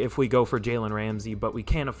 unfortunately, if we go for Jalen Ramsey, but we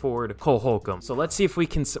can't afford Cole Holcomb. So let's see if we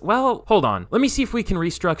can, well, hold on. Let me see if we can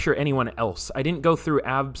restructure anyone else. I didn't go through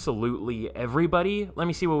absolutely everybody. Let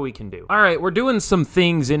me see what we can do. All right, we're doing some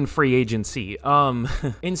things in free agency.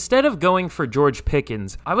 Instead of going for George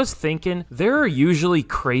Pickens, I was thinking there are usually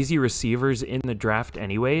crazy receivers in the draft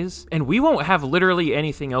anyways, and we won't have literally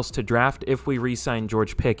anything else to draft if we re-sign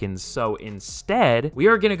George Pickens. So instead, we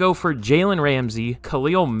are going to go for Jalen Ramsey,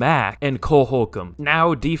 Khalil Mack, and Cole Holcomb.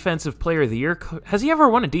 Now, Defensive Player of the Year. Has he ever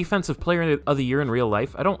won a Defensive Player of the Year in real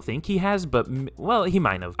life? I don't think he has, but, well, he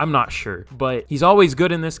might have. I'm not sure. But he's always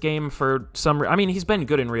good in this game for some... I mean, he's been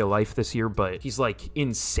good in real life this year, but he's, like,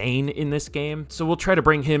 insane in this game. So we'll try to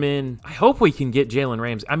bring him in. I hope we can get Jalen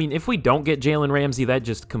Ramsey. I mean, if we don't get Jalen Ramsey, that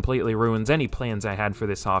just completely ruins any plans I had for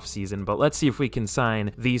this offseason. But let's see if we can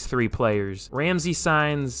sign these 3 players. Ramsey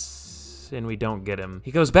signs... and we don't get him.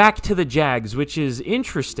 He goes back to the Jags, which is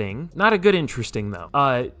interesting. Not a good interesting, though.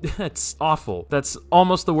 That's awful. That's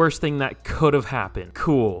almost the worst thing that could have happened.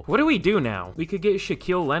 Cool. What do we do now? We could get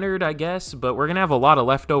Shaquille Leonard, I guess, but we're gonna have a lot of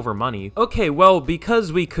leftover money. Okay, well,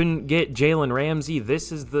 because we couldn't get Jalen Ramsey,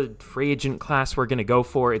 this is the free agent class we're gonna go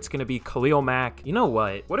for. It's gonna be Khalil Mack. You know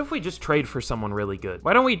what? What if we just trade for someone really good?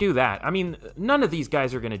 Why don't we do that? I mean, none of these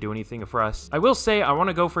guys are gonna do anything for us. I will say I want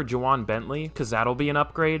to go for Juwan Bentley, because that'll be an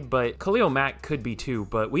upgrade, but Khalil Mack could be too,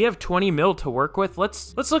 but we have 20 mil to work with.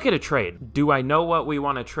 Let's look at a trade. Do I know what we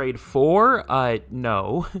want to trade for?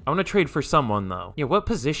 No. I want to trade for someone, though. Yeah, what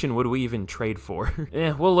position would we even trade for?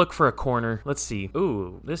 We'll look for a corner. Let's see.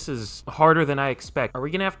 Ooh, this is harder than I expect. Are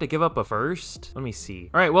we gonna have to give up a first? Let me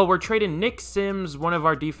see. All right, well, we're trading Nick Sims, one of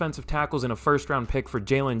our defensive tackles, and a first-round pick for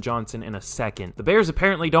Jalen Johnson in a second. The Bears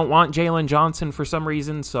apparently don't want Jalen Johnson for some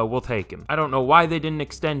reason, so we'll take him. I don't know why they didn't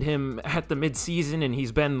extend him at the midseason, and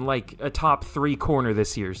he's been like a top 3 corner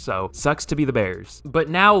this year, so sucks to be the Bears. But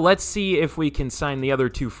now let's see if we can sign the other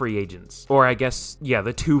 2 free agents. Or I guess, yeah,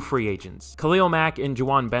 the 2 free agents. Khalil Mack and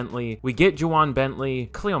Juwan Bentley. We get Juwan Bentley.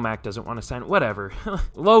 Khalil Mack doesn't want to sign. Whatever.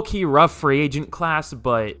 Low-key rough free agent class,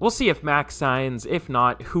 but we'll see if Mack signs. If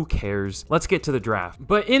not, who cares? Let's get to the draft.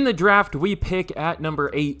 But in the draft, we pick at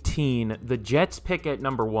number 18. The Jets pick at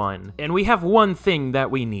number 1. And we have one thing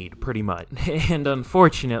that we need, pretty much. And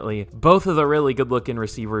unfortunately, both of the really good-looking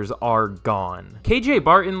receivers are gone. KJ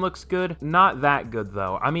Barton looks good. Not that good,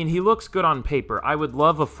 though. I mean, he looks good on paper. I would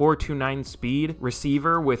love a 4.29 speed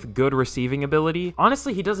receiver with good receiving ability.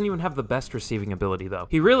 Honestly, he doesn't even have the best receiving ability, though.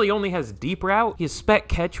 He really only has deep route. He has spec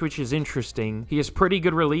catch, which is interesting. He has pretty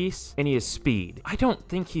good release, and he has speed. I don't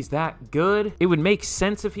think he's that good. It would make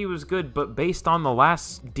sense if he was good, but based on the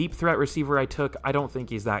last deep threat receiver I took, I don't think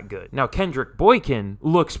he's that good. Now, Kendrick Boykin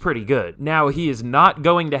looks pretty good. Now, he is not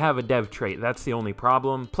going to have a dev trait. That's the only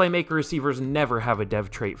problem. Playmaker receivers never have a dev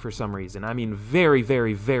trait for some reason. I mean, very,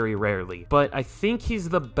 very, very rarely. But I think he's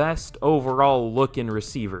the best overall looking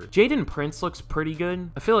receiver. Jaden Prince looks pretty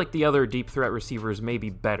good. I feel like the other deep threat receivers may be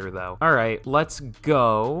better, though. All right, let's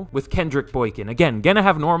go with Kendrick Boykin. Again, gonna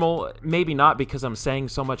have normal. Maybe not, because I'm saying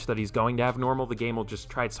so much that he's going to have normal. The game will just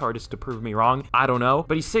try its hardest to prove me wrong. I don't know.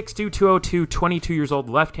 But he's 6'2", 202, 22 years old,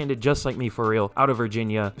 left-handed, just like me for real, out of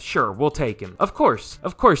Virginia. Sure, we'll take him. Of course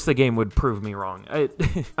the game would prove me wrong.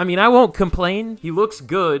 I mean, I won't complain. He looks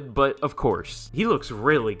good, but of course. He looks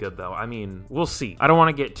really good, though. I mean, we'll see. I don't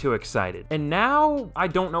want to get too excited. And now, I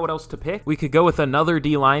don't know what else to pick. We could go with another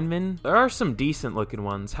D lineman. There are some decent looking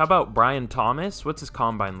ones. How about Brian Thomas? What's his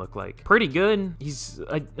combine look like? Pretty good. He's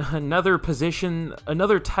another position,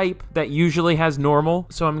 another type that usually has normal.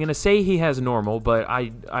 So I'm going to say he has normal, but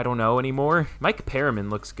I don't know anymore. Mike Perriman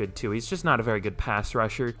looks good, too. He's just not a very good pass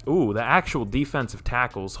rusher. Ooh, the actual defensive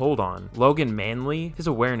tackles. Hold on. Logan Manley. His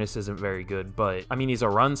awareness isn't very good, but I mean, he's a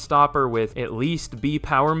run stopper with at least B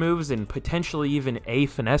power moves and potentially even A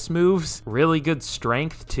finesse moves. Really good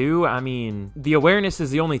strength, too. I mean, the awareness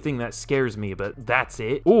is the only thing that scares me, but that's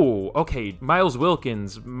it. Ooh, okay. Miles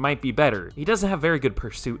Wilkins might be better. He doesn't have very good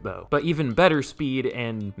pursuit, though, but even better speed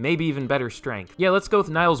and maybe even better strength. Yeah, let's go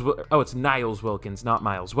with it's Niles Wilkins, not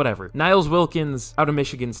Miles. Whatever. Niles Wilkins out of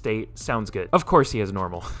Michigan State. Sounds good. Of course he has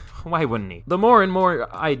normal. Why wouldn't he? The more and more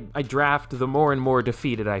I draft, the more and more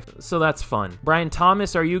defeated so that's fun.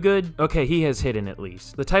 BrandonTS, are you good? Okay, he has hidden at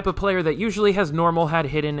least. The type of player that usually has normal had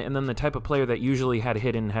hidden, and then the type of player that usually had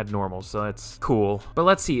hidden had normal, so that's cool. But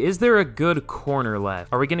let's see, is there a good corner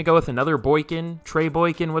left? Are we gonna go with another Boykin? Trey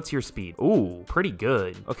Boykin, what's your speed? Ooh, pretty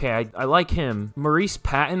good. Okay, I like him. Maurice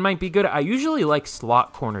Patton might be good. I usually like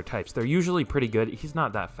slot corner types. They're usually pretty good. He's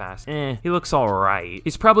not that fast. He looks all right.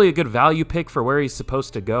 He's probably a good value pick for where he's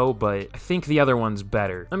supposed to go, but I think the other one's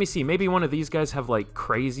better. Let me see, maybe one of these guys have like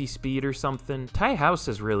crazy speed or something. Ty House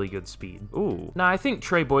has really good speed. Ooh. Nah, I think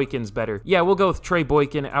Trey Boykin's better. Yeah, we'll go with Trey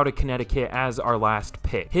Boykin out of Connecticut as our last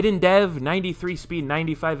pick. Hidden Dev, 93 speed,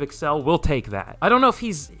 95 excel. We'll take that. I don't know if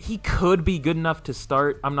he could be good enough to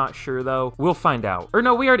start. I'm not sure though. We'll find out. Or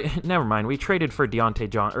no, we already, never mind. We traded for not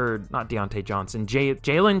Deontay Johnson,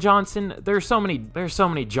 Jalen Johnson. There's so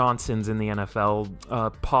many Johnsons in the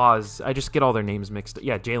NFL. Pause. I just get all their names mixed up.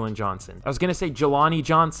 Yeah, Jalen Johnson. I was gonna say Jelani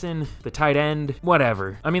Johnson, the tight end.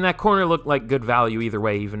 Whatever. I mean, that corner looked like good value either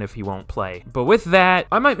way, even if he won't play. But with that,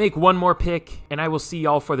 I might make one more pick, and I will see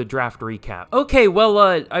y'all for the draft recap. Okay, well,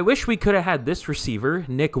 I wish we could have had this receiver,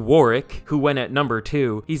 Nick Warwick, who went at number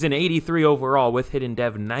 2. He's an 83 overall with hidden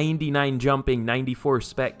dev, 99 jumping, 94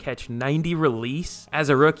 spec catch, 90 release as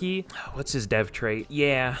a rookie. What's his dev trait?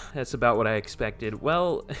 Yeah, that's about what I expected.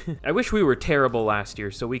 Well, I wish we were terrible last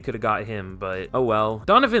year so we could have got him, but oh well.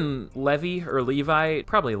 Donovan Levy, or Levi,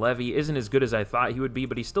 probably Levy, isn't as good as I thought he would be,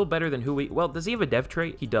 but he's still better than well, does he have a dev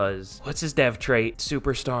trait? He does. What's his dev trait?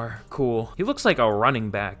 Superstar. Cool. He looks like a running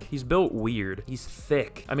back. He's built weird. He's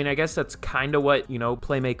thick. I mean, I guess that's kind of what, you know,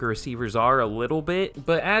 playmaker receivers are a little bit,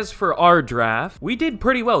 but as for our draft, we did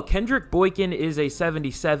pretty well. Kendrick Boykin is a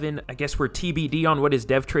 77. I guess we're TBD on what his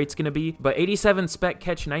dev trait's gonna be, but 87 spec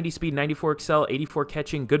catch, 90 speed, 94 excel, 84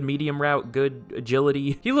 catching, good medium route, good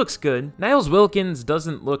agility. He looks good. Niles Wilkins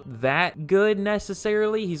doesn't look that good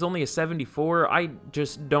necessarily. He's only a 74. I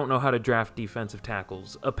just don't know how to draft defensive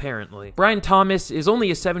tackles, apparently. BrandonTS is only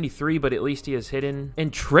a 73, but at least he has hidden.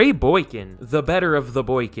 And Trey Boykin, the better of the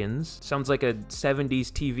Boykins. Sounds like a 70s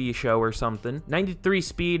TV show or something. 93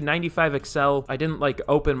 speed, 95 excel. I didn't like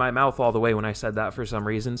open my mouth all the way when I said that for some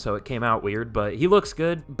reason, so it came out weird, but he looks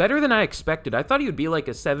good. Better than I expected. I thought he would be like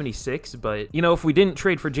a 76, but you know, if we didn't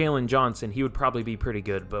trade for Jalen Johnson, he would probably be pretty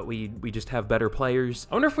good, but we just have better players.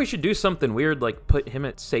 I wonder if we should do something weird, like put him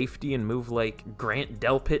at safety and move like Grant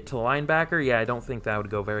Delpit to linebacker. Yeah, I don't think that would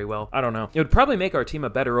go very well. I don't know. It would probably make our team a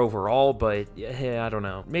better overall, but yeah, I don't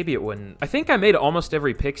know. Maybe it wouldn't. I think I made almost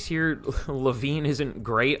every picks here. Levine isn't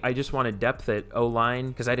great. I just wanted depth at O-line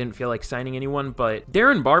because I didn't feel like signing anyone, but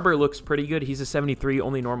Darren Barber looks pretty good. He's a 73,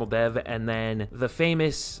 only normal dev, and then the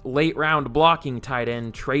famous late round blocking tight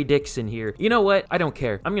end, Trey Dixon here. You know what? I don't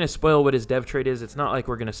care. I'm going to spoil what his dev trait is. It's not like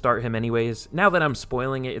we're going to start him anyways. Now that I'm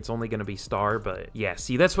spoiling it, it's only going to be star, but yeah,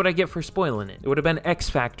 see, that's what I get for spoiling it. It would have been X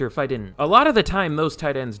Factor if I didn't. A lot of the time, those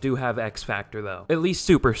tight ends do have X Factor though. At least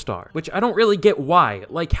superstar, which I don't really get why.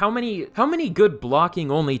 Like, how many good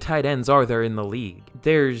blocking only tight ends are there in the league?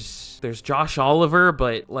 There's Josh Oliver,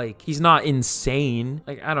 but like, he's not insane.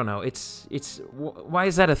 Like, I don't know. Why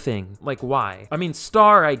is that a thing? Like, why? I mean,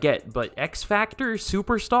 star I get, but X Factor,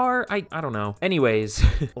 superstar? I don't know. Anyways,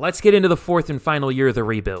 let's get into the 4th and final year of the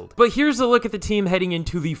rebuild. But here's a look at the team heading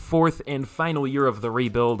into the 4th and final year of the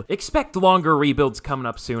rebuild. Expect longer rebuilds coming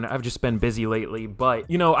up soon. I've just been busy lately, but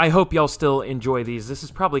you know, I hope y'all still enjoy these. This is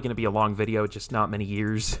probably going to be a long video, just not many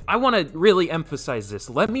years. I want to really emphasize this.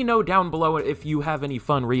 Let me know down below if you have any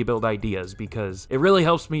fun rebuild ideas, because it really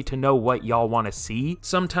helps me to know what y'all want to see.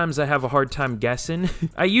 Sometimes I have a hard time guessing.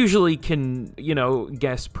 I usually can, you know,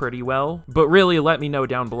 guess pretty well, but really let me know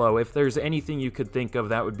down below. If there's anything you could think of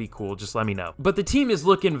that would be cool, just let me know. But the team is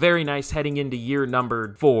looking very nice heading into year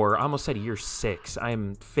number 4. I almost said year 6.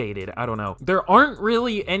 I'm faded. I don't know. There aren't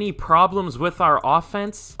really any problems with our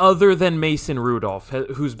offense other than Mason Rudolph,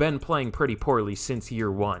 who's been playing pretty poorly since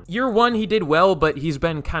year 1. Year 1, he did well, but he's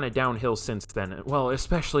been kind of downhill since then. Well,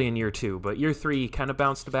 especially in year 2, but year 3 kind of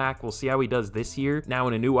bounced back. We'll see how he does this year, now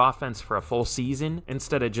in a new offense for a full season,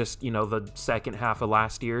 instead of just, you know, the second half of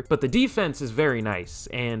last year. But the defense is very nice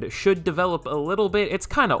and should develop a little bit. It's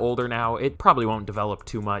kind of older now. It probably won't develop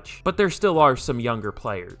too much, but there still are some younger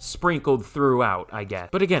players sprinkled throughout, I guess.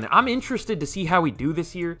 But again, I'm interested to see how we do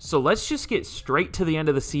this year, so let's just get straight to the end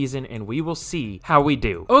of the season and we will see how we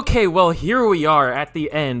do. Okay, well, here we are at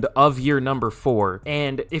the end of year number 4,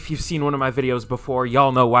 and if you've seen one of my videos before,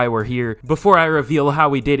 y'all know why we're here. Before I reveal how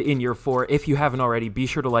we did in year 4, if you haven't already, be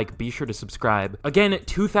sure to like, be sure to subscribe. Again,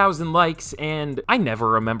 2,000 likes, and I never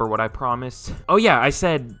remember what I promised. Oh yeah, I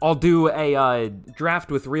said I'll do a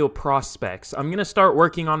draft with real prospects. I'm gonna start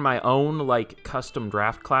working on my own, like, custom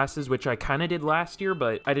draft classes, which I kind of did last year,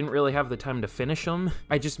 but I didn't really have the time to finish them.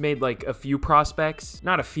 I just made, like, a few prospects.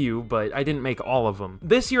 Not a few, but I didn't make all of them.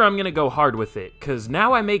 This year, I'm gonna go hard with it, because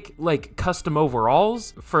now I make, like, custom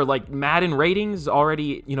overalls for, like, Madden ratings,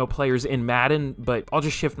 already, you know, players in Madden, but I'll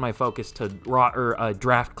just shift my focus to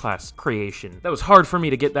draft class creation. That was hard for me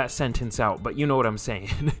to get that sentence out, but you know what I'm saying.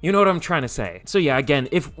 You know what I'm trying to say. So yeah, again,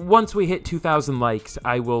 if once we hit 2,000 likes,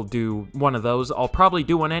 I will do one of those. I'll probably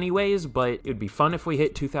do one anyways, but it'd be fun if we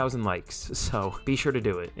hit 2,000 likes, so be sure to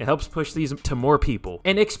do it. It helps push these to more people.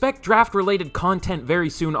 And expect draft-related content very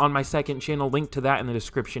soon on my second channel. Link to that in the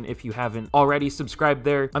description if you haven't already subscribed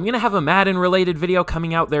there. I'm gonna have a Madden-related video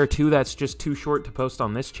coming out there too. That's just too short to post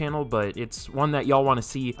on this channel, but it's one that y'all want to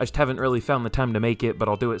see. I just haven't really found the time to make it, but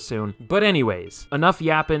I'll do it soon. But anyways, enough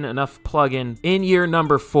yapping, enough plugging. In year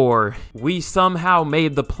number 4, we somehow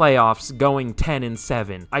made the playoffs going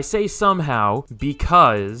 10-7. I say somehow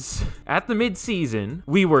because at the midseason,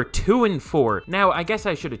 we were 2-4. Now, I guess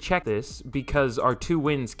I should have checked this because our 2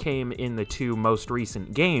 wins came in the 2 most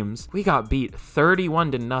recent games. We got beat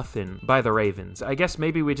 31-0 by the Ravens. I guess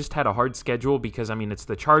maybe we just had a hard schedule because, I mean, it's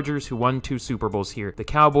the Chargers who won 2 Super Bowls here. The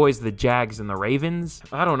Cowboys, the Jags, and the Ravens.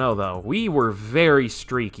 I don't know, though. We were very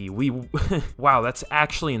streaky. Wow, that's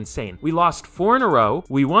actually insane. We lost 4 in a row.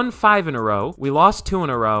 We won 5 in a row. We lost 2 in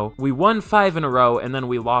a row. We won 5 in a row, and then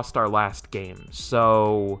we lost our last game.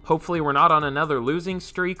 So hopefully we're not on another losing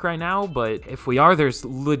streak right now, but if we are, there's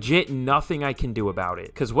legit nothing I can do about it.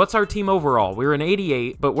 Because what's our team overall? We're an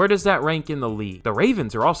 88, but where does that rank in the league? The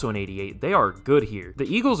Ravens are also an 88. They are good here.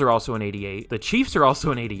 The Eagles are also an 88. The Chiefs are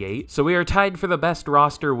also an 88. So we are tied for the best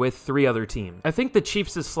roster with 3 other teams. I think the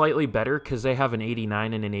Chiefs is slightly better because they have an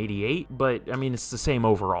 89 and an 88, but I mean, it's the same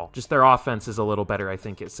overall. Just their offense is a little better, I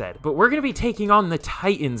think it said. But we're going to be taking on the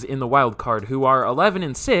Titans in the wild card, who are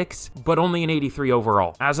 11-6, but only an 83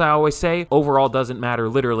 overall. As I always say, overall doesn't matter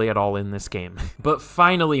literally at all in this game. But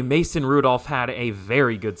finally, Mason Rudolph had a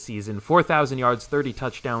very good season. 4,000 yards, 30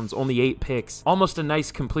 touchdowns, only 8 picks. Almost a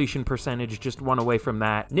nice completion percentage, just 1 away from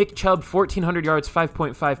that. Nick Chubb, 1,400 yards,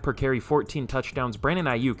 5.5 per carry, 14 touchdowns. Brandon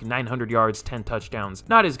Ayuk, 900 yards, 10 touchdowns.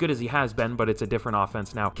 Not as good as he has been, but it's a different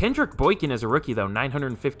offense now. Kendrick Boykin as a rookie, though,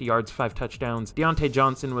 950 yards, 5 touchdowns. Deontay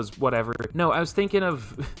Johnson was whatever. No, I was thinking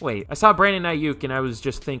of... Wait, I saw Brandon Ayuk, and I was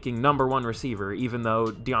just thinking #1 receiver, even though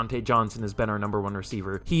Deontay Johnson has been our #1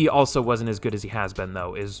 receiver. He also wasn't as good as he has been,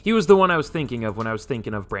 though. He was the one I was thinking of when I was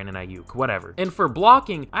thinking of Brandon Ayuk. Whatever. And for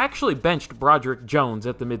blocking, I actually benched Broderick Jones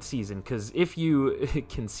at the midseason, because if you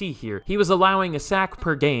can see here, he was allowing a sack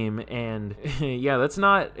per game, and yeah, that's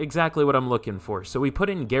not exactly what I'm looking for. So we put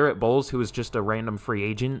in Garrett Bowles, who is just a random free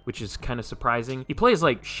agent, which is kind of surprising. He plays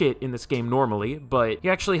like shit in this game normally, but he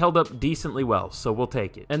actually held up decently well, so we'll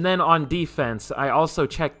take it. And then on defense, I also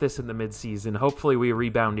checked this in the midseason. Hopefully we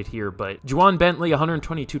rebounded here, but Juwan Bentley,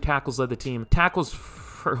 122 tackles led the team. Tackles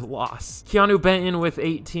for loss. Keanu Benton with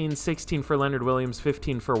 18, 16 for Leonard Williams,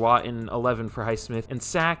 15 for Watt, and 11 for Highsmith. And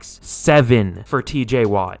sacks, 7 for TJ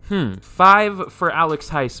Watt. 5 for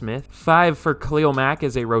Alex Highsmith, 5 for Khalil Mack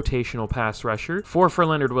as a rotational pass rusher, 4 for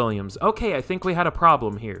Leonard Williams. Okay, I think we had a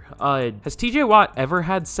problem here. Has TJ Watt ever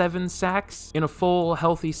had 7 sacks in a full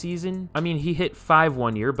healthy season? I mean, he hit 5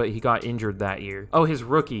 one year, but he got injured that year. Oh, his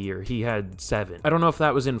rookie year, he had 7. I don't know if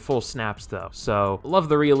that was in full snaps though. So, love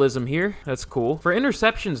the realism here. That's cool. For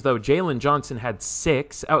interceptions, though, Jalen Johnson had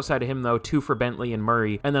 6. Outside of him, though, 2 for Bentley and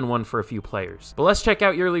Murray, and then 1 for a few players. But let's check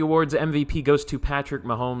out yearly awards. MVP goes to Patrick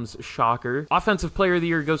Mahomes. Shocker. Offensive Player of the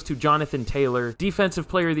Year goes to Jonathan Taylor. Defensive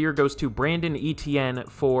Player of the Year goes to Brandon Etienne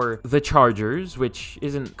for the Chargers, which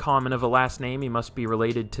isn't common of a last name. He must be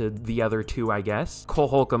related to the other 2, I guess. Cole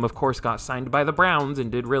Holcomb, of course, got signed by the Browns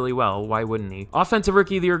and did really well. Why wouldn't he? Offensive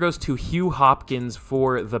Rookie of the Year goes to Hugh Hopkins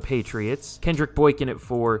for the Patriots. Kendrick Boykin at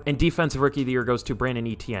 4. And Defensive Rookie of the Year goes to Brandon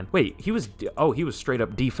Etienne. Wait, he was straight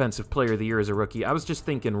up Defensive Player of the Year as a rookie. I was just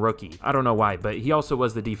thinking rookie. I don't know why, but he also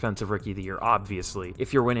was the Defensive Rookie of the Year, obviously,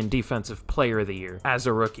 if you're winning Defensive Player of the Year as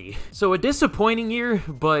a rookie. So a disappointing year,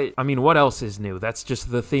 but I mean, what else is new? That's just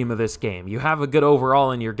the theme of this game. You have a good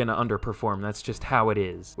overall and you're gonna underperform. That's just how it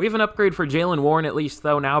is. We have an upgrade for Jaylen Warren, at least,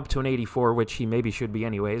 though, now up to an 84, which he maybe should be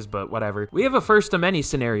anyways, but whatever. We have a first of many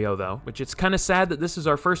scenario, though, which it's kind of sad that this is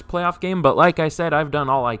our first playoff game, but like I said, I've done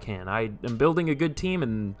all I can. I am building a good team team,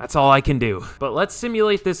 and that's all I can do. But let's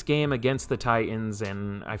simulate this game against the Titans,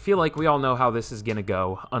 and I feel like we all know how this is gonna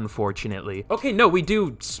go, unfortunately. Okay, no, we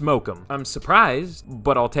do smoke them. I'm surprised,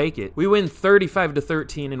 but I'll take it. We win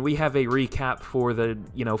 35-13, and we have a recap for the,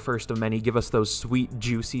 you know, first of many. Give us those sweet,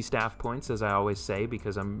 juicy staff points, as I always say,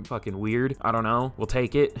 because I'm fucking weird. I don't know. We'll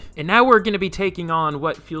take it. And now we're gonna be taking on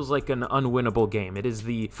what feels like an unwinnable game. It is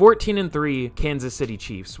the 14-3 Kansas City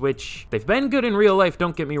Chiefs, which they've been good in real life,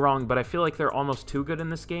 don't get me wrong, but I feel like they're almost too good in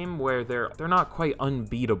this game, where they're not quite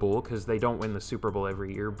unbeatable because they don't win the Super Bowl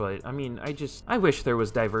every year. But I mean, I wish there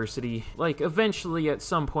was diversity. Like, eventually at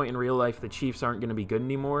some point in real life the Chiefs aren't going to be good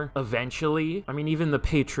anymore. Eventually. I mean, even the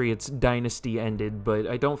Patriots dynasty ended, but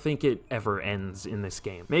I don't think it ever ends in this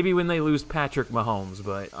game. Maybe when they lose Patrick Mahomes,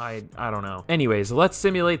 but I don't know. Anyways, let's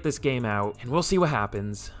simulate this game out and we'll see what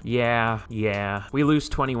happens. Yeah, we lose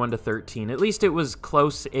 21-13. At least it was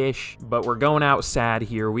close-ish, but we're going out sad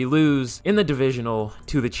here. We lose in the divisional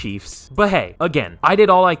to the Chiefs. But hey, again, I did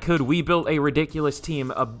all I could. We built a ridiculous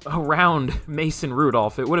team around Mason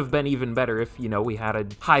Rudolph. It would have been even better if, you know, we had a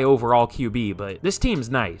high overall QB, but this team's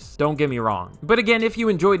nice. Don't get me wrong. But again, if you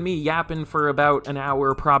enjoyed me yapping for about an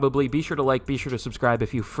hour, probably, be sure to like, be sure to subscribe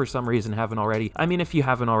if you, for some reason, haven't already. I mean, if you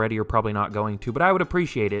haven't already, you're probably not going to, but I would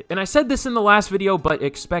appreciate it. And I said this in the last video, but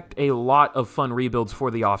expect a lot of fun rebuilds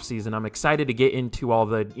for the offseason. I'm excited to get into all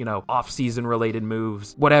the, you know, offseason related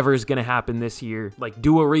moves, whatever is going to happen this year. Like,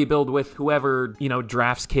 do a rebuild with whoever, you know,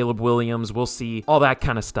 drafts Caleb Williams. We'll see, all that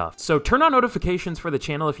kind of stuff. So turn on notifications for the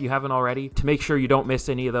channel if you haven't already to make sure you don't miss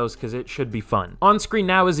any of those, because it should be fun. On screen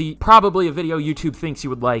now is probably a video YouTube thinks you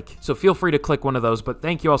would like, so feel free to click one of those. But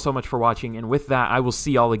thank you all so much for watching, and with that, I will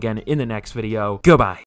see y'all again in the next video. Goodbye.